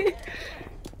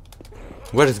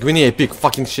 Where is guinea pig?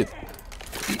 Fucking shit!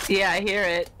 Yeah, I hear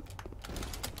it.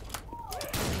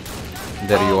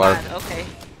 There Oh, you are. God, okay.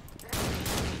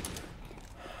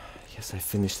 Yes, I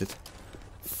finished it.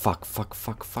 Fuck.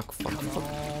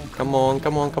 Come on.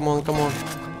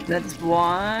 That's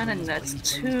one, and that's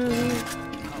 2,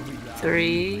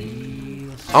 3.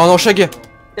 Oh no, Shaggy!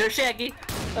 There's Shaggy.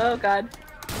 Oh God.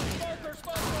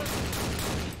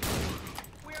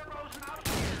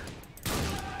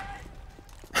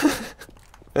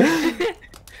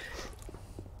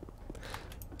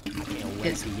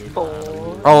 It's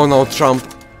 4. Oh no, Trump!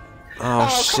 Oh,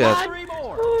 Oh, shit! come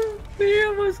on. Oh, we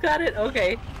almost got it.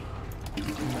 Okay.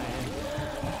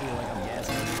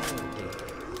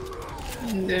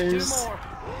 There's.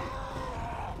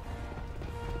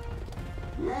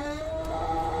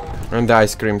 And the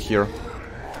ice cream here.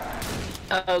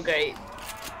 Oh great.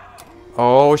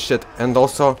 Oh shit! And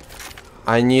also,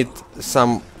 I need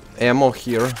some ammo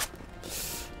here.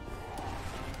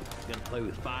 Gonna play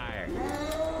with fire.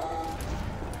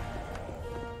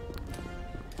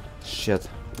 Shit!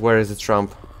 Where is the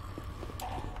Trump?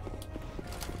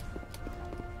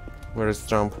 Where is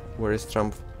Trump? Where is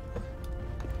Trump?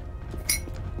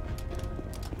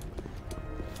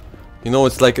 You know,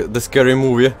 it's like the scary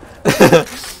movie.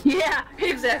 Yeah,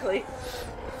 exactly.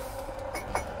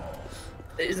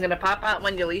 It's gonna pop out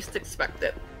when you least expect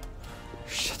it.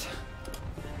 Shit.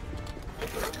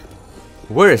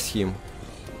 Where is him?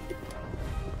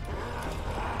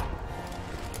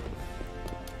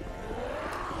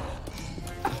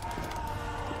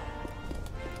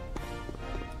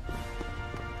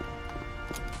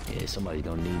 Yeah, somebody's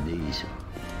gonna need these.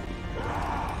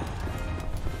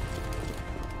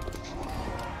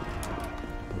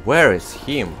 Where is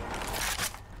him?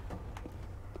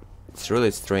 It's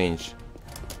really strange.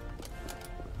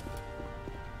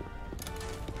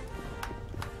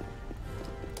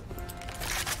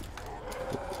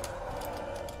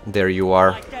 There you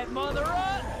are. Like that mother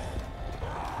up.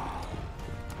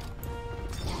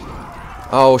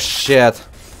 Oh shit.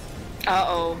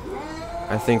 Uh-oh.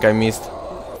 I think I missed.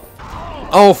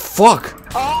 Oh fuck!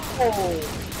 Oh!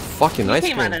 Fucking ice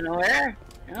Came out cream. of nowhere.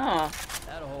 Oh.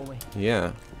 That'll hold me.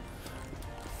 Yeah.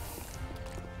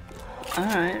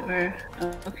 Alright, we're...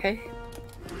 okay.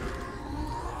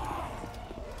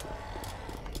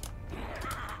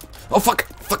 Oh fuck!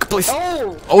 Fuck, please!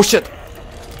 Oh! Oh shit!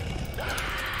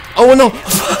 Oh no!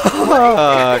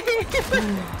 Fuck!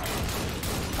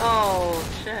 Oh,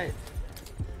 shit.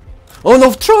 Oh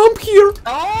no! Trump here!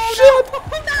 Oh, Shit! no!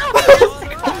 No!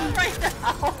 Oh, right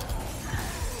now!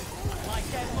 Like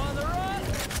that mother up.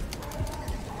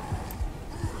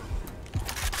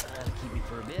 That'll keep me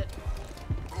for a bit.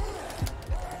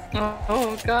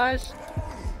 Oh, gosh.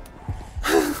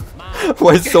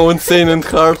 Why it's so insane and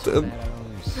hard and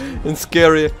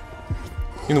scary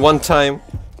in one time?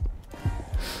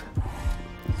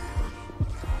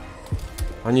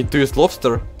 I need to use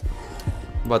lobster,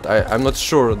 but I'm not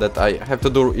sure that I have to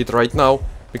do it right now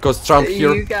because Trump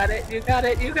here. You got it, you got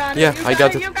it, you got it. Yeah, you I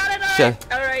got it. You got it, Shit.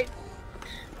 alright.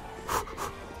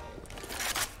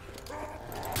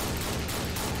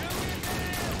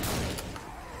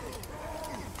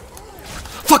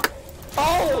 Fuck!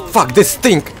 Oh! Fuck, this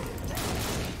stink!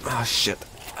 Ah, shit.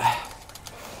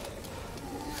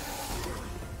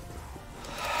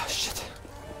 Shit.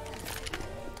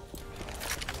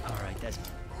 All right, that's.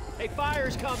 Hey,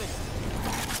 fire's coming.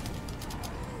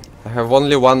 I have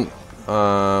only one.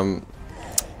 Not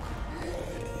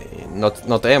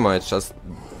ammo. It's just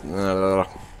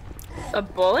A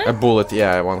bullet? a bullet.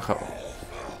 Yeah, one.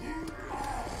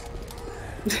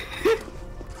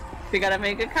 We gotta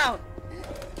make it count.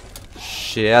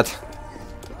 Shit.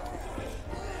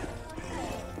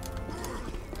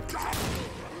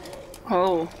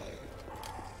 Oh.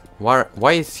 Why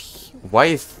is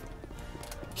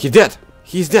he dead?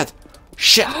 He's dead.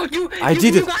 Shit. I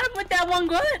did You it. got him with that one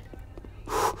bullet?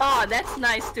 Oh, that's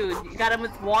nice, dude. You got him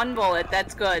with one bullet.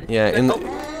 That's good. Yeah, Good. in Oh,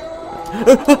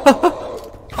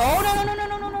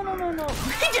 no.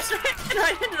 He just ran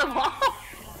right into the wall.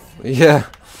 Yeah.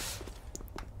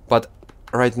 But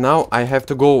right now I have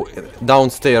to go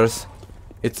downstairs.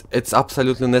 It's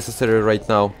absolutely necessary right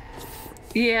now.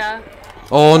 Yeah.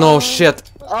 Oh no, shit.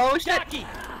 Oh, shit.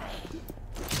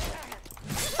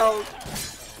 Oh.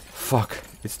 Fuck.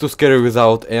 It's too scary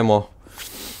without ammo.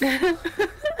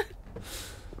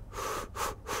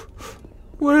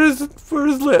 Where is it? Where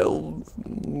is Lil?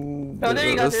 Oh, there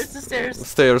you go. There's the stairs.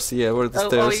 Stairs, yeah, where are the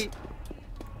stairs?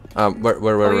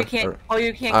 Where? You can't. Oh,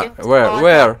 you can't get. Where? Oh,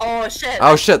 Where? Oh shit.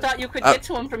 Oh I shit. thought you could get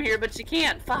to him from here, but you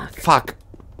can't. Fuck. Fuck.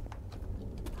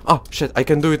 Oh shit! I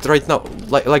can do it right now,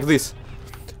 like this.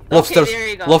 Lobsters, there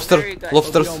you go. lobster, Very good. If you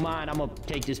lobsters. don't mind, I'm gonna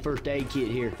take this first aid kit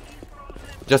here.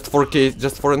 Just for case,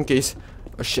 just for in case.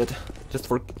 Oh shit! Just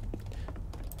for.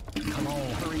 Come on,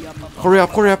 hurry up. Hurry up!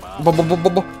 Hurry up! Bo.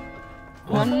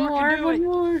 One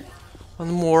more. One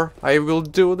more. I will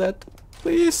do that,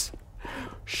 please.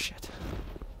 Shit!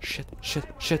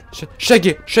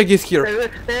 Shaggy is here.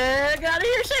 Got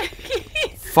here, Shaky.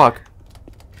 Fuck.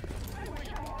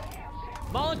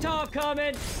 Molotov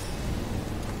coming.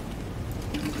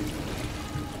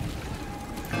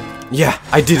 Yeah,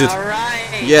 I did it. All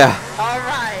right. Yeah. All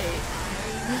right.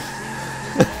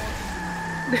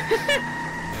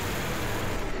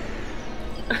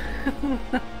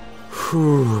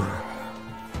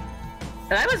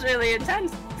 That was really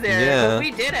intense there. Yeah. But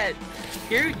we did it.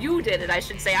 You did it, I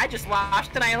should say. I just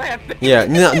watched and I laughed. Yeah.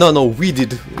 No. We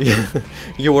did. Yeah.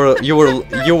 You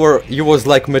was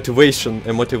like motivation.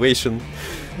 A motivation.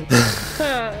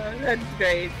 That's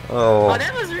great. Oh. Oh,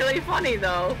 that was really funny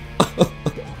though.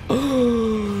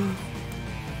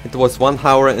 It was 1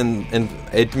 hour and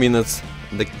 8 minutes.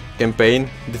 The campaign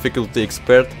difficulty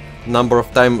expert. Number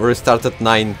of time restarted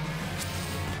 9.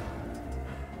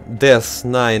 Deaths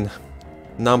 9.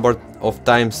 Number of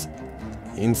times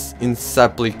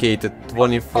insupplicated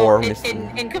 24. Oh,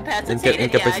 incapacitated. Yeah, it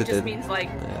incapacitated. just means like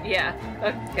yeah.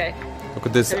 Okay. Look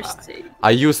at this. Thirsty.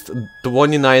 I used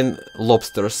 29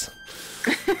 lobsters.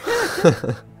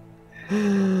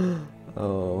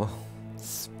 Oh.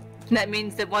 That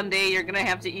means that one day you're gonna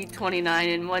have to eat 29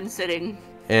 in one sitting.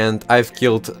 And I've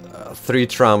killed 3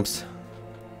 Trumps.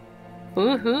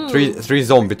 Woohoo! 3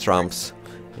 zombie Trumps.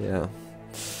 Yeah.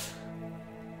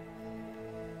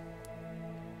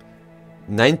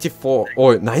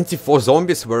 94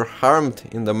 zombies were harmed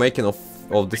in the making of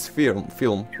this film.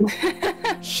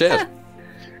 Shit.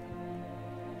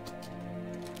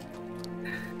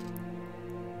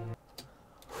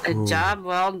 A job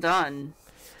well done.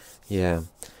 Yeah.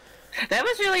 That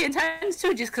was really intense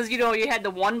too, just because you know you had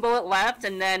the one bullet left,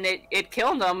 and then it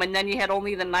killed them, and then you had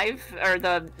only the knife or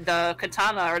the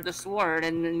katana or the sword,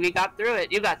 and then we got through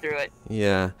it. You got through it.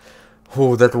 Yeah.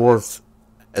 Oh, that was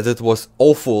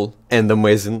awful and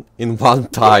amazing in one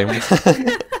time. It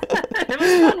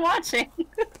was fun watching.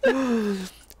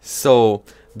 So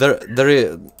there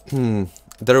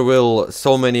will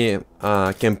so many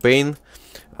campaign.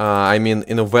 I mean,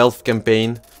 in a wealth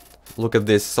campaign. Look at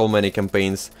this, so many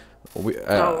campaigns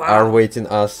are waiting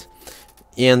us.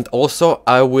 And also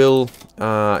I will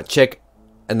check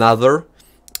another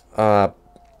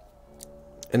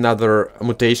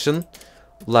mutation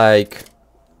like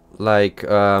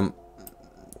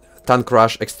Tank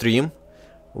Rush Extreme,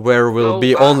 where will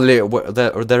be only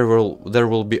there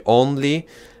will be only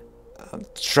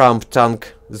Trump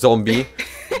tank zombie,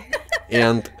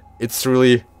 and it's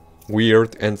really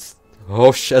weird and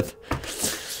oh shit.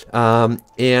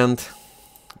 And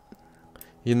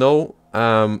you know,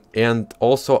 and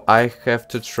also I have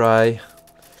to try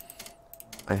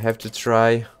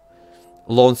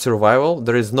lone survival.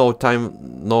 There is no time,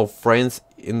 no friends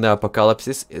in the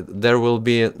apocalypse. There will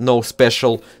be no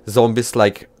special zombies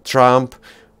like Trump,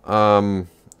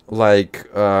 like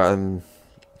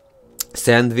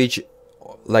sandwich,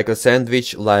 like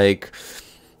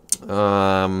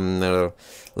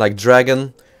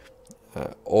dragon,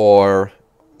 or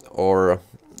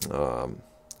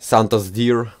Santa's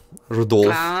deer,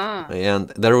 Rudolph, and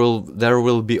there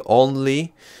will be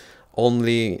only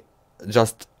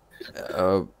just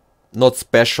not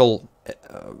special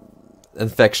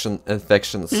infections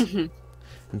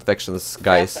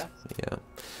guys. Yeah,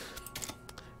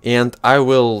 and I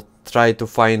will try to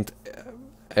find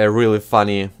a really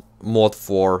funny mod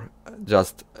for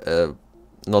just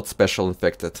not special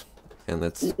infected. And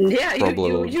it's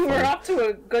you were off to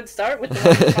a good start with the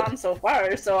ones you found so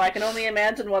far, so I can only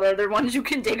imagine what other ones you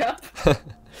can dig up.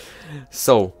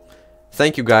 So,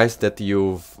 thank you guys that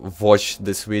you've watched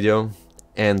this video,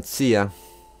 and see ya.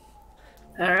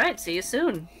 Alright, see you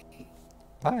soon.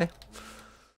 Bye.